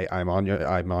of I'm on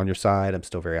your side. I'm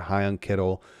still very high on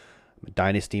Kittle. I'm a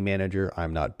dynasty manager.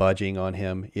 I'm not budging on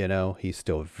him. He's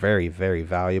still very, very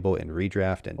valuable in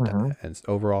redraft and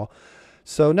overall.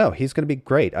 So no, he's going to be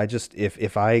great. I just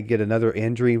if I get another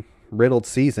injury riddled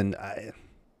season,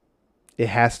 it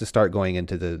has to start going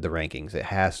into the rankings. It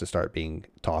has to start being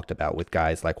talked about with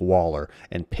guys like Waller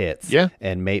and Pitts,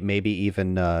 and maybe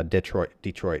even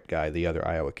Detroit guy, the other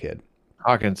Iowa kid,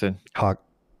 Hawkinson.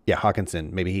 Hawkinson.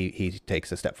 Maybe he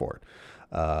takes a step forward.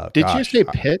 Did you say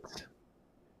Pitts?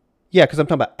 Yeah, because I'm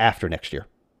talking about after next year.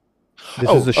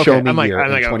 This is a show me year in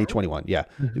 2021. Yeah,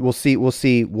 we'll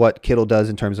see what Kittle does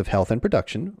in terms of health and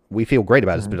production. We feel great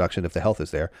about his production if the health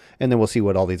is there, and then we'll see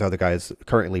what all these other guys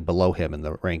currently below him in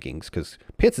the rankings. Because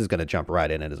Pitts is going to jump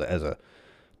right in as a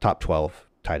top 12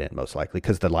 tight end most likely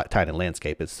because the tight end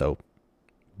landscape is so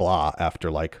blah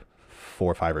after like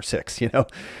 4, 5, or 6.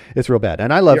 It's real bad.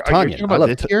 And I love Tonyan. I love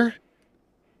this year.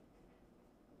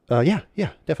 Yeah,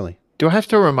 definitely. Do I have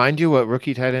to remind you what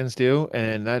rookie tight ends do?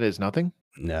 And that is nothing.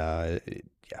 No,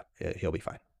 he'll be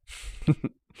fine.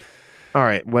 All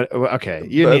right. What? Okay.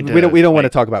 We don't want to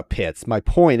talk about Pitts. My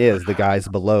point is the guys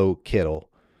below Kittle,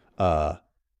 we'll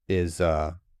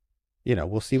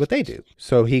see what they do.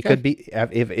 So he could be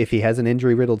if he has an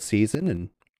injury riddled season and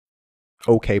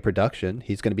okay production,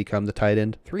 he's going to become the tight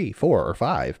end 3, 4, or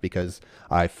 5 because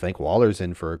I think Waller's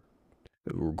in for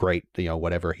great,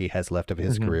 whatever he has left of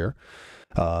his career.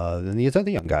 Than these other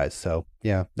young guys. So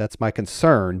yeah, that's my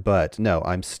concern. But no,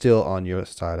 I'm still on your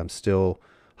side. I'm still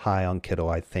high on Kittle.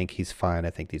 I think he's fine. I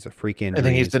think these are freak injuries. I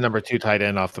think he's the number 2 tight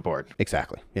end off the board.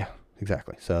 Exactly. Yeah.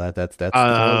 Exactly. So that's the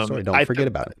whole story. Don't forget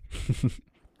about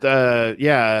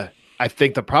it. I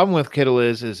think the problem with Kittle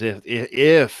is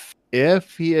if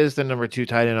if he is the number 2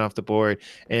 tight end off the board,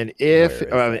 and Where if is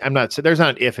that? I'm not, so there's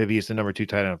not an if he's the number 2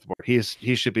 tight end off the board.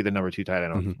 He should be the number 2 tight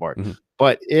end off the board. Mm-hmm.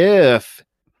 But if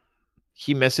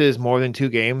he misses more than 2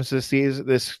 games this season,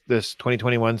 this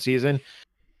 2021 season,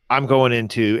 I'm going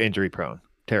into injury prone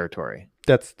territory.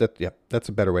 Yep. That's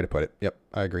a better way to put it. Yep,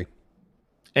 I agree.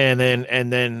 And then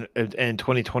in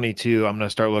 2022, I'm going to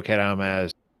start looking at him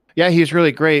as, yeah, he's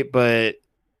really great, but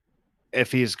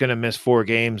if he's going to miss 4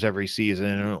 games every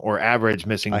season or average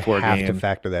missing 4 games, I have to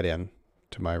factor that in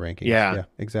to my rankings. Yeah,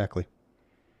 exactly.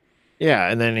 Yeah,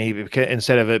 and then he,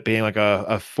 instead of it being like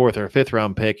a 4th or 5th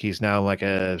round pick, he's now like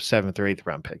a 7th or 8th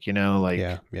round pick.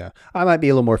 Like yeah. I might be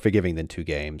a little more forgiving than 2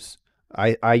 games.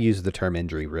 I used the term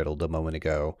injury riddled a moment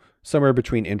ago. Somewhere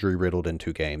between injury riddled and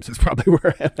 2 games is probably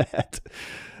where I'm at.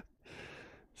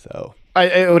 So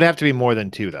it would have to be more than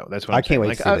 2 though. That's what I can't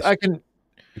wait. To see this. I can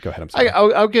go ahead. I'm sorry.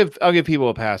 I'll give people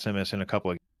a pass and miss in a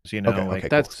couple of games. Okay,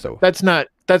 that's cool. that's not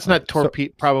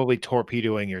probably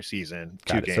torpedoing your season.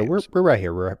 Got 2 it. Games. So we're right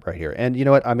here. We're right here. And you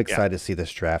know what? I'm excited to see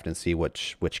this draft and see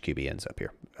which QB ends up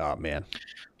here. Oh man.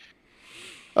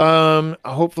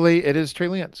 Hopefully it is Trey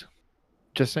Lance.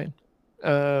 Just saying.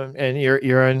 And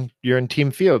you're in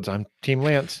Team Fields. I'm Team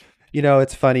Lance.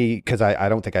 It's funny because I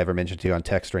don't think I ever mentioned to you on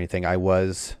text or anything. I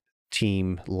was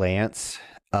Team Lance,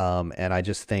 and I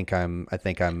just think I'm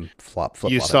flop.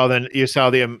 You saw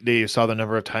the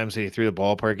number of times that he threw the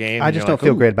ball per game. I just don't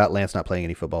feel great about Lance not playing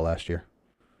any football last year.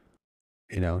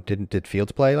 Did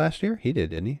Fields play last year? He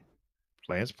did, didn't he?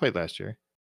 Lance played last year.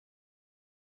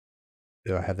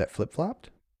 Do I have that flip flopped?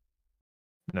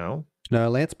 No,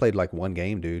 Lance played like 1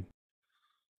 game, dude.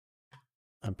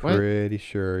 I'm pretty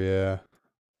sure, yeah.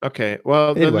 Okay,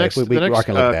 well, anyway, I can look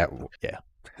at that. Yeah.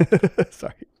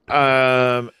 Sorry.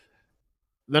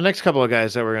 The next couple of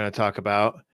guys that we're going to talk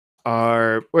about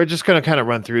we're just going to kind of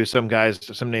run through some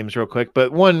names real quick,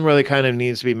 but one really kind of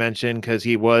needs to be mentioned because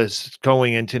he was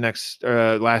going into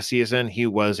last season. He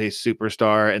was a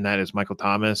superstar, and that is Michael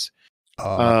Thomas.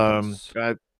 What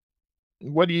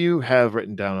do you have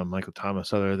written down on Michael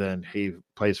Thomas other than he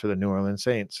plays for the New Orleans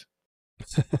Saints?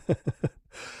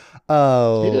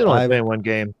 Oh, he did only play 1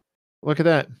 game. Look at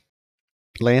that.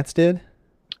 Lance did?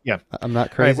 Yeah. I'm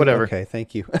not crazy. Right, whatever. Okay,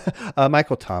 thank you.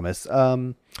 Michael Thomas.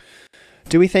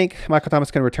 Do we think Michael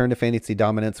Thomas can return to fantasy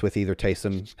dominance with either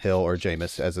Taysom Hill or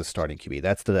Jameis as a starting QB?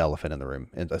 That's the elephant in the room,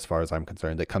 as far as I'm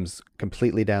concerned. It comes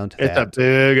completely down to that. It's a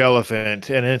big elephant,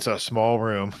 and it's a small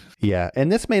room. Yeah,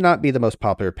 and this may not be the most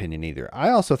popular opinion either. I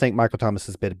also think Michael Thomas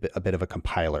has been a bit of a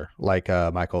compiler, like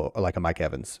a Mike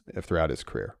Evans throughout his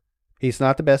career. He's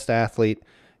not the best athlete.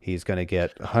 He's going to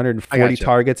get 140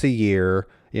 targets a year.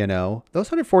 Those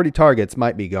 140 targets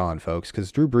might be gone, folks,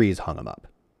 because Drew Brees hung him up.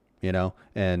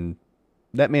 And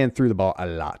that man threw the ball a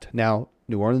lot. Now,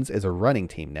 New Orleans is a running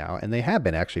team now, and they have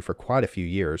been actually for quite a few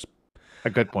years.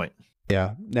 A good point.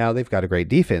 Yeah. Now they've got a great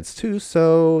defense too,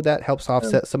 so that helps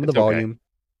offset some of the volume,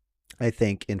 I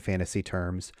think, in fantasy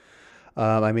terms.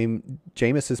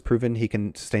 Jameis has proven he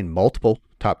can sustain multiple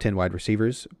top 10 wide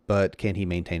receivers, but can he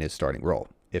maintain his starting role?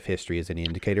 If history is any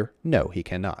indicator, no, he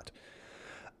cannot.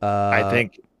 I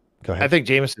think. Go ahead. I think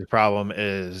Jameis's problem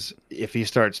is if he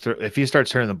starts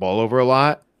turning the ball over a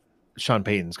lot, Sean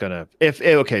Payton's gonna.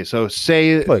 So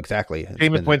say exactly.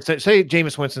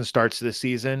 Jameis Winston starts this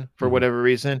season for whatever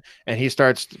reason, and he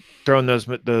starts throwing those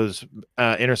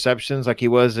interceptions like he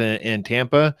was in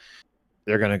Tampa.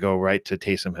 They're gonna go right to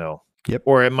Taysom Hill. Yep.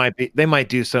 Or they might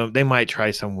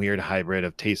try some weird hybrid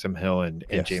of Taysom Hill and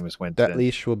Jameis Winston. That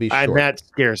leash will be short. And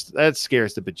that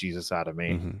scares the bejesus out of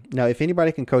me. Mm-hmm. Now, if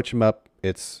anybody can coach him up,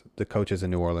 it's the coaches in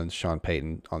New Orleans, Sean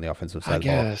Payton on the offensive side of the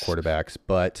ball, quarterbacks.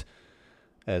 But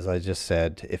as I just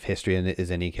said, if history is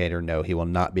an indicator, no, he will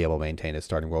not be able to maintain his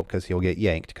starting role because he'll get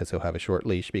yanked because he'll have a short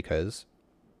leash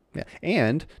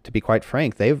and to be quite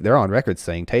frank, they're on record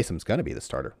saying Taysom's going to be the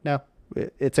starter. Now,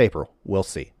 it's April. We'll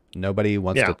see. Nobody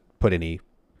wants to put any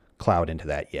cloud into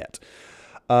that yet.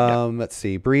 Let's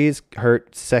see. Breeze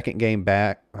hurt, second game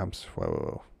back.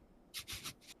 Whoa.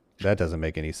 That doesn't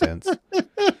make any sense.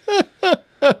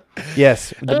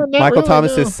 Yes, Michael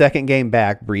Thomas's second game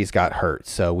back, Breeze got hurt.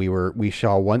 So we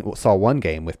saw one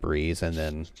game with Breeze, and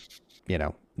then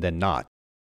then not.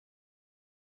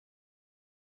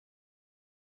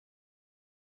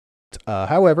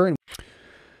 However,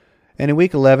 in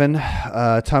week 11,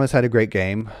 Thomas had a great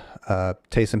game.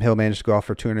 Taysom Hill managed to go off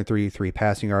for 233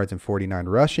 passing yards and 49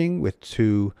 rushing with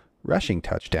 2 rushing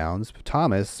touchdowns.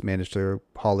 Thomas managed to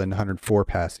haul in 104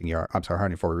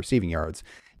 receiving yards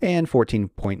and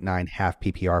 14.9 half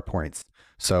PPR points.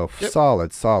 So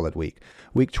Yep. solid week.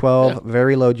 Week Yeah. 12,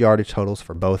 very low yardage totals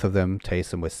for both of them.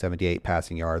 Taysom with 78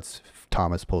 passing yards.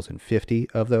 Thomas pulls in 50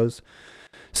 of those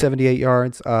 78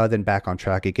 yards. Then back on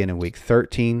track again in week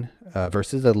 13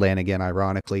 versus Atlanta again.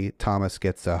 Ironically, Thomas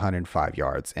gets 105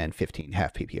 yards and 15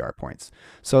 half PPR points.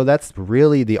 So that's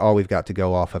really the all we've got to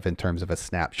go off of in terms of a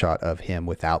snapshot of him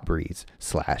without Breeze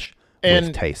 / with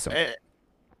And Taysom.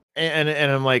 and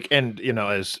I'm like, and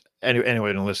as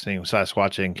anyone listening /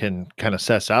 watching can kind of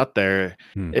suss out there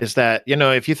is that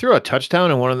if you throw a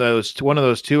touchdown in one of those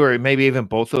two, or maybe even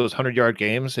both those 100-yard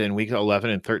games in week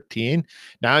 11 and 13,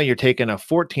 now you're taking a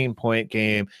 14-point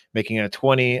game, making it a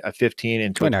 20, a 15,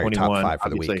 into a Now you're top 21. 5 for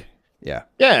the Obviously, week. Yeah.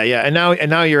 yeah, and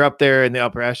now you're up there in the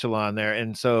upper echelon there,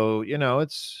 and so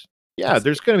it's. Yeah,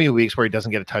 there's going to be weeks where he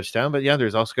doesn't get a touchdown, but yeah,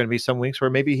 there's also going to be some weeks where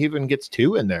maybe he even gets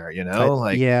 2 in there.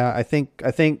 I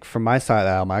think from my side,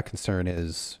 Al, my concern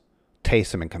is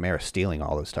Taysom and Kamara stealing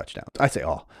all those touchdowns. I say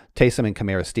all. Taysom and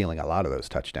Kamara stealing a lot of those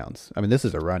touchdowns. I mean, this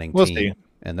is a running We'll team, see.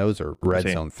 and those are red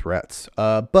zone threats.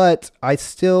 But I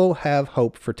still have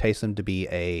hope for Taysom to be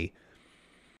a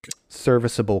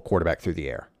serviceable quarterback through the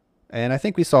air. And I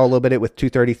think we saw a little bit of it with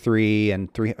 233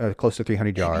 and close to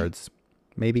 300 yards.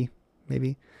 Maybe.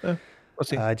 We'll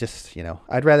see.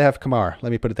 I'd rather have Kamara.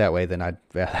 Let me put it that way than I'd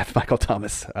rather have Michael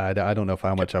Thomas. I don't know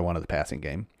how much I wanted the passing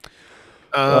game.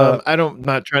 I'm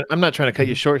not trying to cut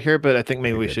you short here, but I think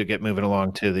maybe we should get moving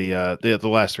along to the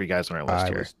last 3 guys on our list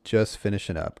here. I was just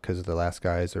finishing up because the last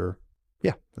guys are.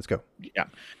 Yeah, let's go. Yeah.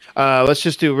 Let's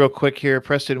just do real quick here.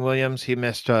 Preston Williams, he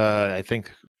missed I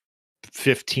think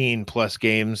 15 plus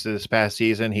games this past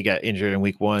season. He got injured in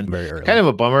week 1. Very early. Kind of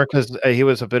a bummer because he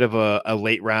was a bit of a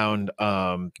late round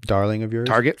darling of yours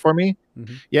target for me.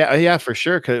 Mm-hmm. Yeah, for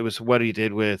sure. Because it was what he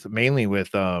did mainly with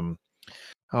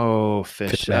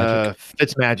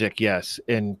Fitzmagic, yes,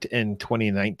 in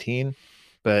 2019.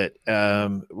 But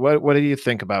what do you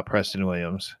think about Preston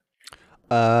Williams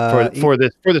for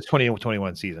this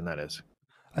 2021 season? That is,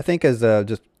 I think as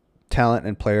just talent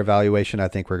and player evaluation, I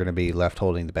think we're going to be left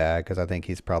holding the bag because I think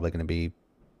he's probably going to be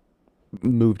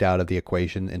moved out of the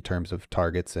equation in terms of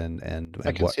targets and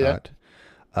whatnot.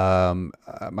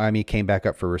 Miami came back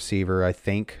up for receiver, I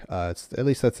think. At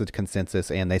least that's the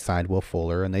consensus, and they signed Will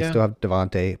Fuller, and they still have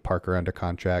Devontae Parker under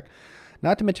contract.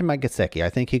 Not to mention Mike Gesicki. I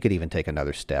think he could even take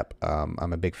another step.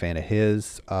 I'm a big fan of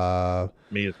his.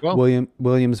 Me as well.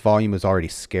 Williams' volume was already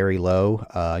scary low.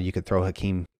 You could throw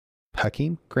Hakeem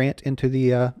Grant into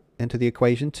the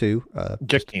equation too.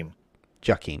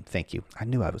 Jakeem, thank you. I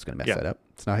knew I was going to mess that up.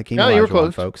 It's not Hakeem. No, you were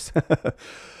close, folks.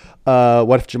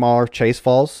 What if Jamar Chase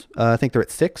falls? I think they're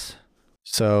at 6.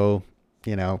 So,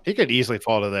 he could easily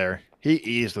fall to there.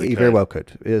 He very well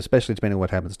could, especially depending on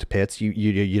what happens to Pitts.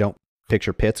 You don't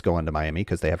picture Pitts going to Miami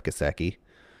because they have Gesicki.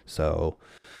 So,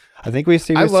 I think we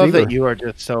see. I love that you are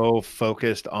just so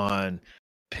focused on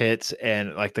Pitts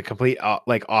and like the complete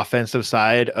offensive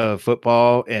side of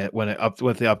football, and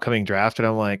with the upcoming draft, and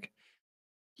I'm like,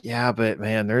 yeah, but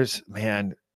man, I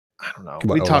don't know.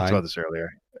 We talked about this earlier.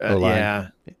 Yeah,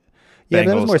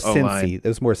 that was more Cincy. It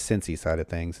was more Cincy side of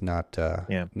things, not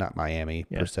Miami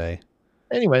per se.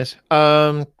 Anyways,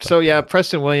 so yeah,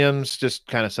 Preston Williams, just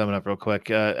kind of summing up real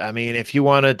quick. I mean, if you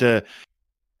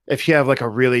have like a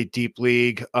really deep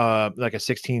league, like a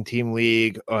 16-team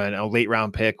league and a late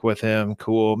round pick with him,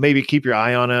 cool. Maybe keep your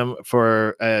eye on him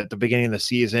for at the beginning of the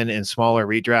season in smaller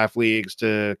redraft leagues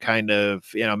to kind of,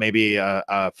 maybe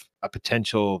a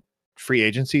potential free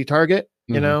agency target,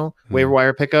 waiver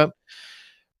wire pickup.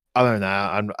 Other than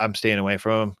that, I'm staying away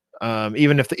from him.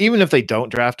 Even if they don't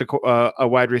draft a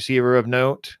wide receiver of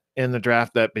note in the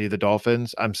draft, that be the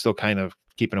Dolphins, I'm still kind of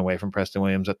keeping away from Preston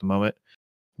Williams at the moment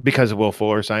because of Will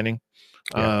Fuller signing.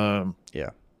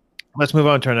 Let's move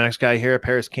on to our next guy here,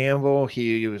 Paris Campbell.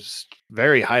 He was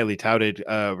very highly touted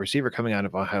receiver coming out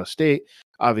of Ohio State.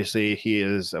 Obviously, he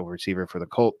is a receiver for the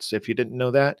Colts, if you didn't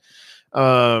know that.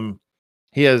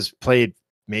 He has played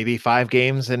maybe 5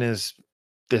 games this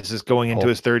is going into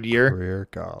his 3rd year. Career,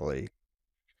 golly.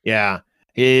 Yeah.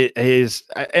 He is,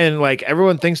 and like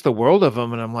everyone thinks the world of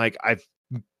him, and I'm like, I've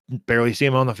barely see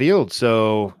him on the field,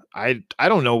 so I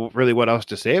don't know really what else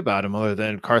to say about him other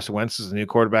than Carson Wentz is the new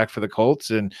quarterback for the Colts,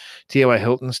 and T.Y.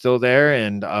 Hilton's still there,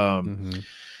 and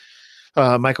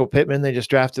Michael Pittman they just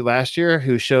drafted last year,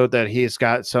 who showed that he's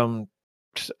got some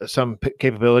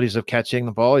capabilities of catching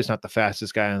the ball. He's not the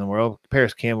fastest guy in the world.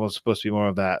 Paris Campbell is supposed to be more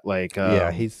of that, like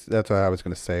that's what I was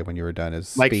going to say when you were done.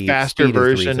 Is like speed, faster speed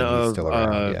version of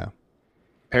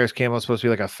Paris Campbell is supposed to be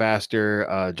like a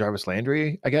faster Jarvis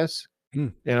Landry, I guess.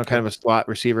 Kind of a slot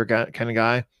receiver guy, kind of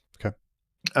guy. Okay.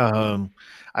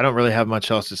 I don't really have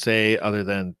much else to say other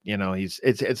than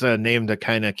it's a name to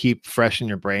kind of keep fresh in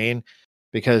your brain,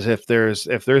 because if there's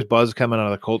buzz coming out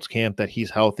of the Colts camp that he's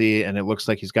healthy and it looks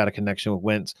like he's got a connection with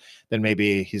Wentz, then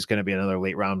maybe he's going to be another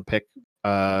late round pick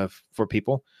for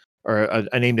people, or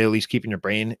a name to at least keep in your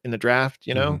brain in the draft. For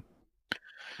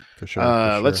sure. For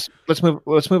sure.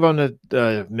 Let's move on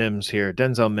to Mims here.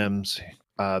 Denzel Mims,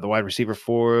 the wide receiver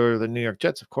for the New York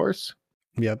Jets, of course.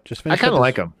 Yep. Just I finished kind up of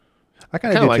like him. I I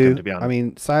kind kind of of do like him, too. to be I honest.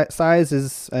 mean, size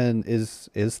is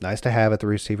nice to have at the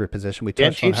receiver position. We And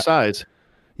touched on chief size.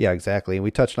 yeah, exactly. And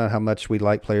we touched on how much we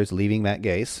like players leaving Matt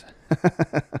Gase.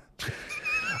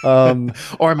 um,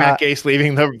 Or I, Matt Gase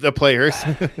leaving the players.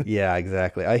 yeah,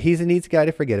 exactly. He's a neat guy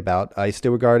to forget about. He's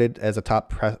still regarded as a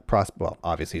top prospect. Well,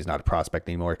 obviously he's not a prospect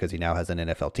anymore because he now has an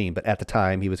NFL team. But at the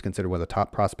time, he was considered one of the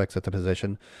top prospects at the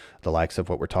position, the likes of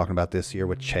what we're talking about this year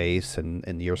with Chase and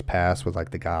in years past with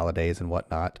like the Galladays and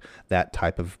whatnot. That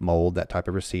type of mold, that type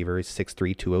of receiver. He's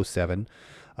 6'3", 207.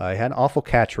 He had an awful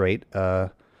catch rate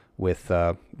with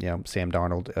Sam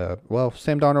Darnold.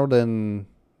 Sam Darnold in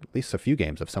at least a few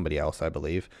games of somebody else, I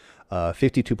believe.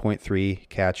 52.3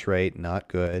 catch rate, not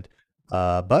good.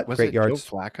 But Was great it Joe yards.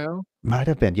 Flacco? Might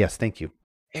have been. Yes, thank you.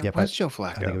 It Yep, was Joe I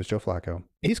think it Flacco. was Joe Flacco.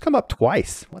 He's come up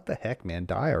twice. What the heck, man?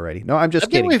 Die already. No, I'm I just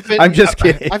think kidding. we've been. I'm just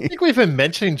I kidding. think we've been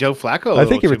mentioning Joe Flacco a I little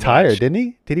think he too retired, much. didn't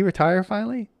he? Did he retire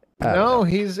finally? I don't No, know.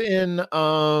 he's in.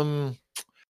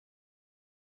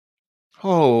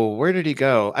 Oh, where did he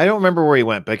go? I don't remember where he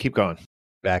went, but keep going.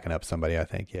 Backing up somebody, I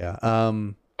think. Yeah.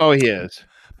 Oh, he is.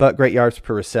 But great yards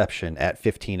per reception at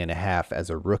 15.5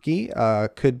 as a rookie.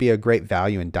 Could be a great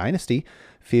value in Dynasty.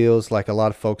 Feels like a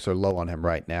lot of folks are low on him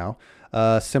right now.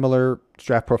 Similar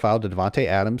draft profile to Devontae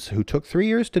Adams, who took 3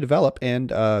 years to develop, and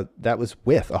that was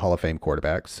with a Hall of Fame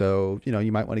quarterback. So,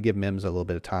 you might want to give Mims a little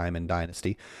bit of time in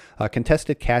Dynasty.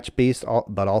 Contested catch beast,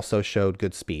 but also showed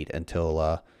good speed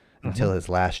until his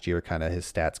last year,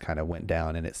 his stats kind of went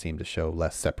down, and it seemed to show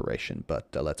less separation. But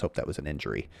let's hope that was an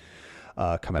injury.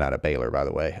 Coming out of Baylor, by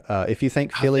the way. If you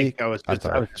think Philly, I was I'm just,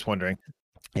 sorry. I was just wondering.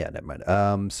 Yeah, never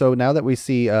mind. So now that we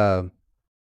see, we're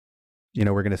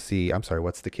going to see. I'm sorry,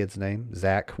 what's the kid's name?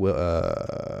 Zach,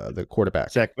 the quarterback.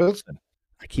 Zach Wilson.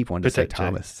 I keep wanting to say Potentially.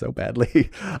 Thomas so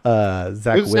badly.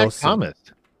 Zach Who's Wilson. Zach Thomas?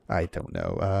 I don't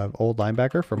know. Old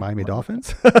linebacker for Miami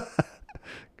Dolphins.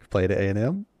 Played at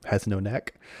A&M. Has no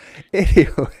neck.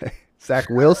 Anyway,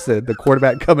 Zach Wilson, the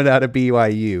quarterback coming out of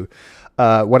BYU.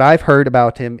 What I've heard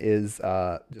about him is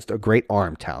just a great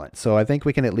arm talent. So I think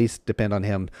we can at least depend on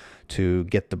him to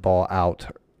get the ball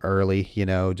out early.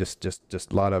 Just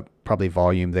a lot of probably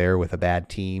volume there with a bad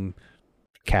team,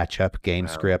 catch up game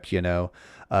script.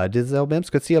 Denzel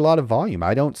Mims could see a lot of volume.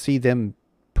 I don't see them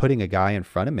putting a guy in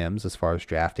front of Mims as far as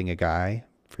drafting a guy.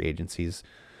 Free agency's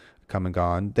come and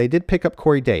gone. They did pick up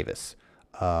Corey Davis.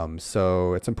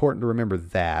 So it's important to remember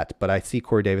that. But I see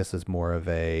Corey Davis as more of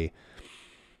a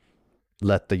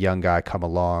let the young guy come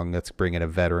along. Let's bring in a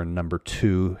veteran number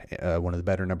two, one of the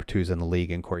better number twos in the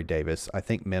league in Corey Davis. I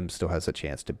think Mims still has a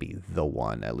chance to be the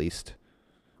one, at least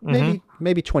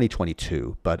maybe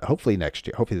 2022, but hopefully next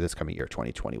year, hopefully this coming year,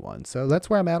 2021. So that's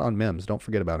where I'm at on Mims. Don't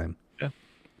forget about him.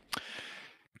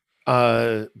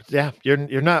 Yeah,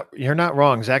 you're not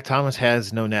wrong. Zach Thomas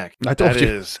has no neck. I told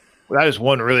you. That is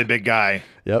one really big guy.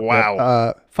 Yep.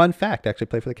 Wow. Fun fact, actually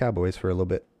played for the Cowboys for a little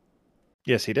bit.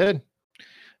 Yes, he did.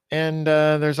 And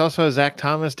there's also a Zach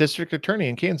Thomas district attorney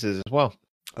in Kansas as well.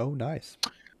 Oh, nice.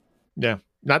 Yeah,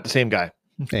 not the same guy.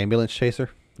 Ambulance chaser.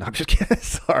 No, I'm just kidding.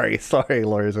 Sorry,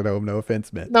 lawyers at home. No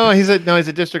offense meant. No, he's a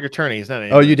district attorney. He's not.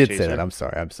 Oh, you did say that. I'm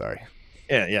sorry.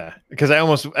 Yeah. Because I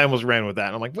almost ran with that.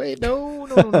 And I'm like, wait, no.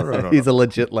 He's a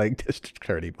legit district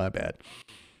attorney. My bad.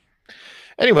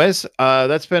 Anyways,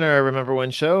 that's been our Remember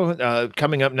When show.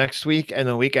 Coming up next week and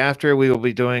the week after, we will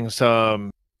be doing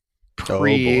some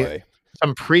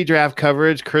pre-draft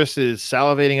coverage. Chris is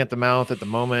salivating at the mouth at the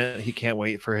moment. He can't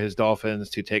wait for his Dolphins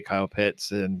to take Kyle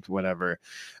Pitts and whatever.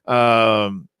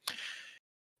 After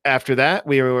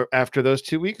that, after those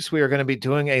 2 weeks, we are going to be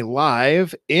doing a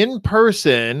live in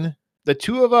person, the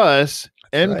two of us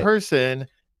in person,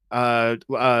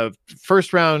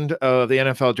 first round of the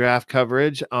NFL draft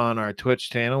coverage on our Twitch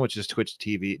channel, which is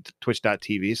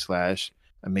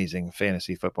twitch.tv/amazing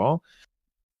fantasy football.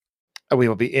 We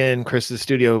will be in Chris's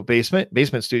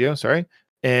basement studio, sorry.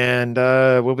 And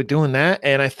we'll be doing that.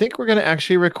 And I think we're going to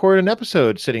actually record an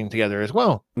episode sitting together as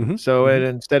well. Mm-hmm. So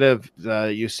instead of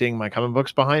you seeing my comic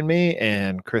books behind me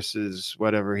and Chris's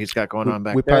whatever he's got going on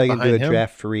back there, we're probably going to do a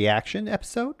draft reaction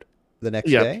episode the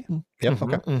next day. Yep.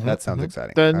 Mm-hmm, okay. That sounds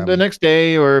exciting. The next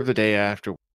day or the day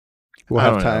after.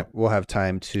 We'll have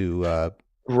time to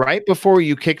right before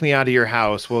you kick me out of your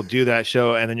house, we'll do that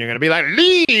show, and then you're gonna be like,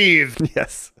 leave.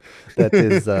 Yes, that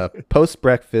is post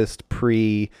breakfast,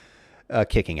 pre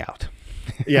kicking out.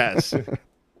 Yes.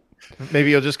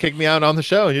 Maybe you'll just kick me out on the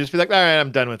show, and you just be like, all right,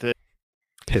 I'm done with it.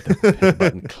 Hit the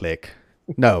button, click.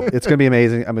 No, it's going to be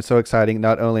amazing. I'm so exciting.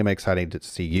 Not only am I excited to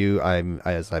see you,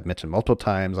 as I've mentioned multiple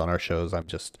times on our shows, I'm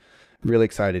just really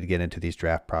excited to get into these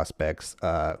draft prospects.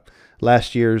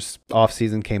 Last year's off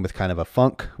season came with kind of a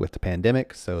funk with the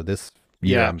pandemic. So this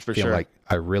year I'm feeling like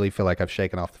I really feel like I've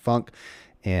shaken off the funk,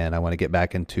 and I want to get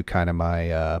back into kind of my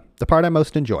the part I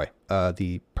most enjoy,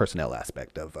 the personnel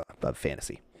aspect of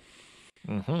fantasy.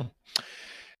 Mm-hmm.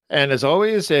 And as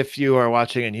always, if you are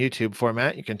watching in YouTube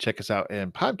format, you can check us out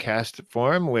in podcast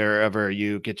form wherever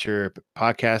you get your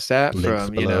podcast at. Links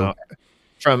from below.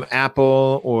 From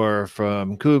Apple or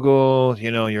from Google,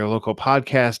 your local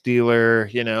podcast dealer.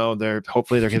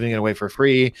 Hopefully they're giving it away for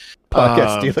free.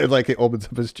 Podcast dealer, like he opens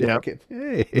up his jacket.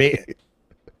 Yeah. Hey.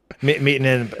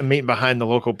 Meeting behind the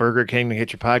local Burger King to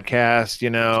get your podcast.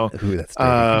 Ooh, that's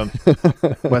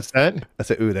dirty. What's that? I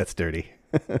said, ooh, that's dirty.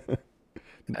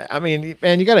 I mean,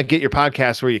 man, you got to get your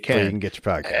podcast where you can. Where you can get your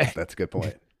podcast. That's a good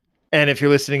point. And if you're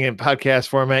listening in podcast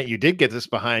format, you did get this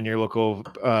behind your local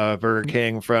Burger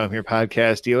King from your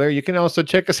podcast dealer. You can also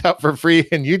check us out for free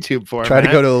in YouTube format. Try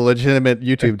to go to a legitimate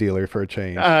YouTube dealer for a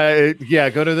change. Yeah,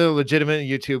 go to the legitimate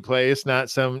YouTube place, not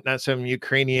some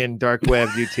Ukrainian dark web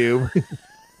YouTube.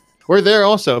 We're there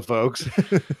also, folks.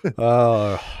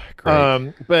 Oh,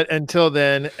 great. But until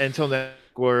then,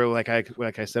 we're like I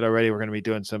said already, we're going to be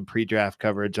doing some pre-draft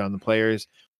coverage on the players.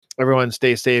 Everyone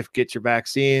stay safe, get your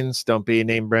vaccines. Don't be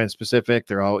name brand specific.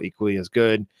 They're all equally as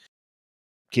good.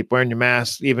 Keep wearing your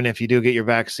mask, even if you do get your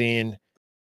vaccine.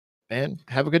 And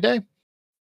have a good day.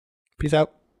 Peace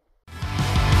out.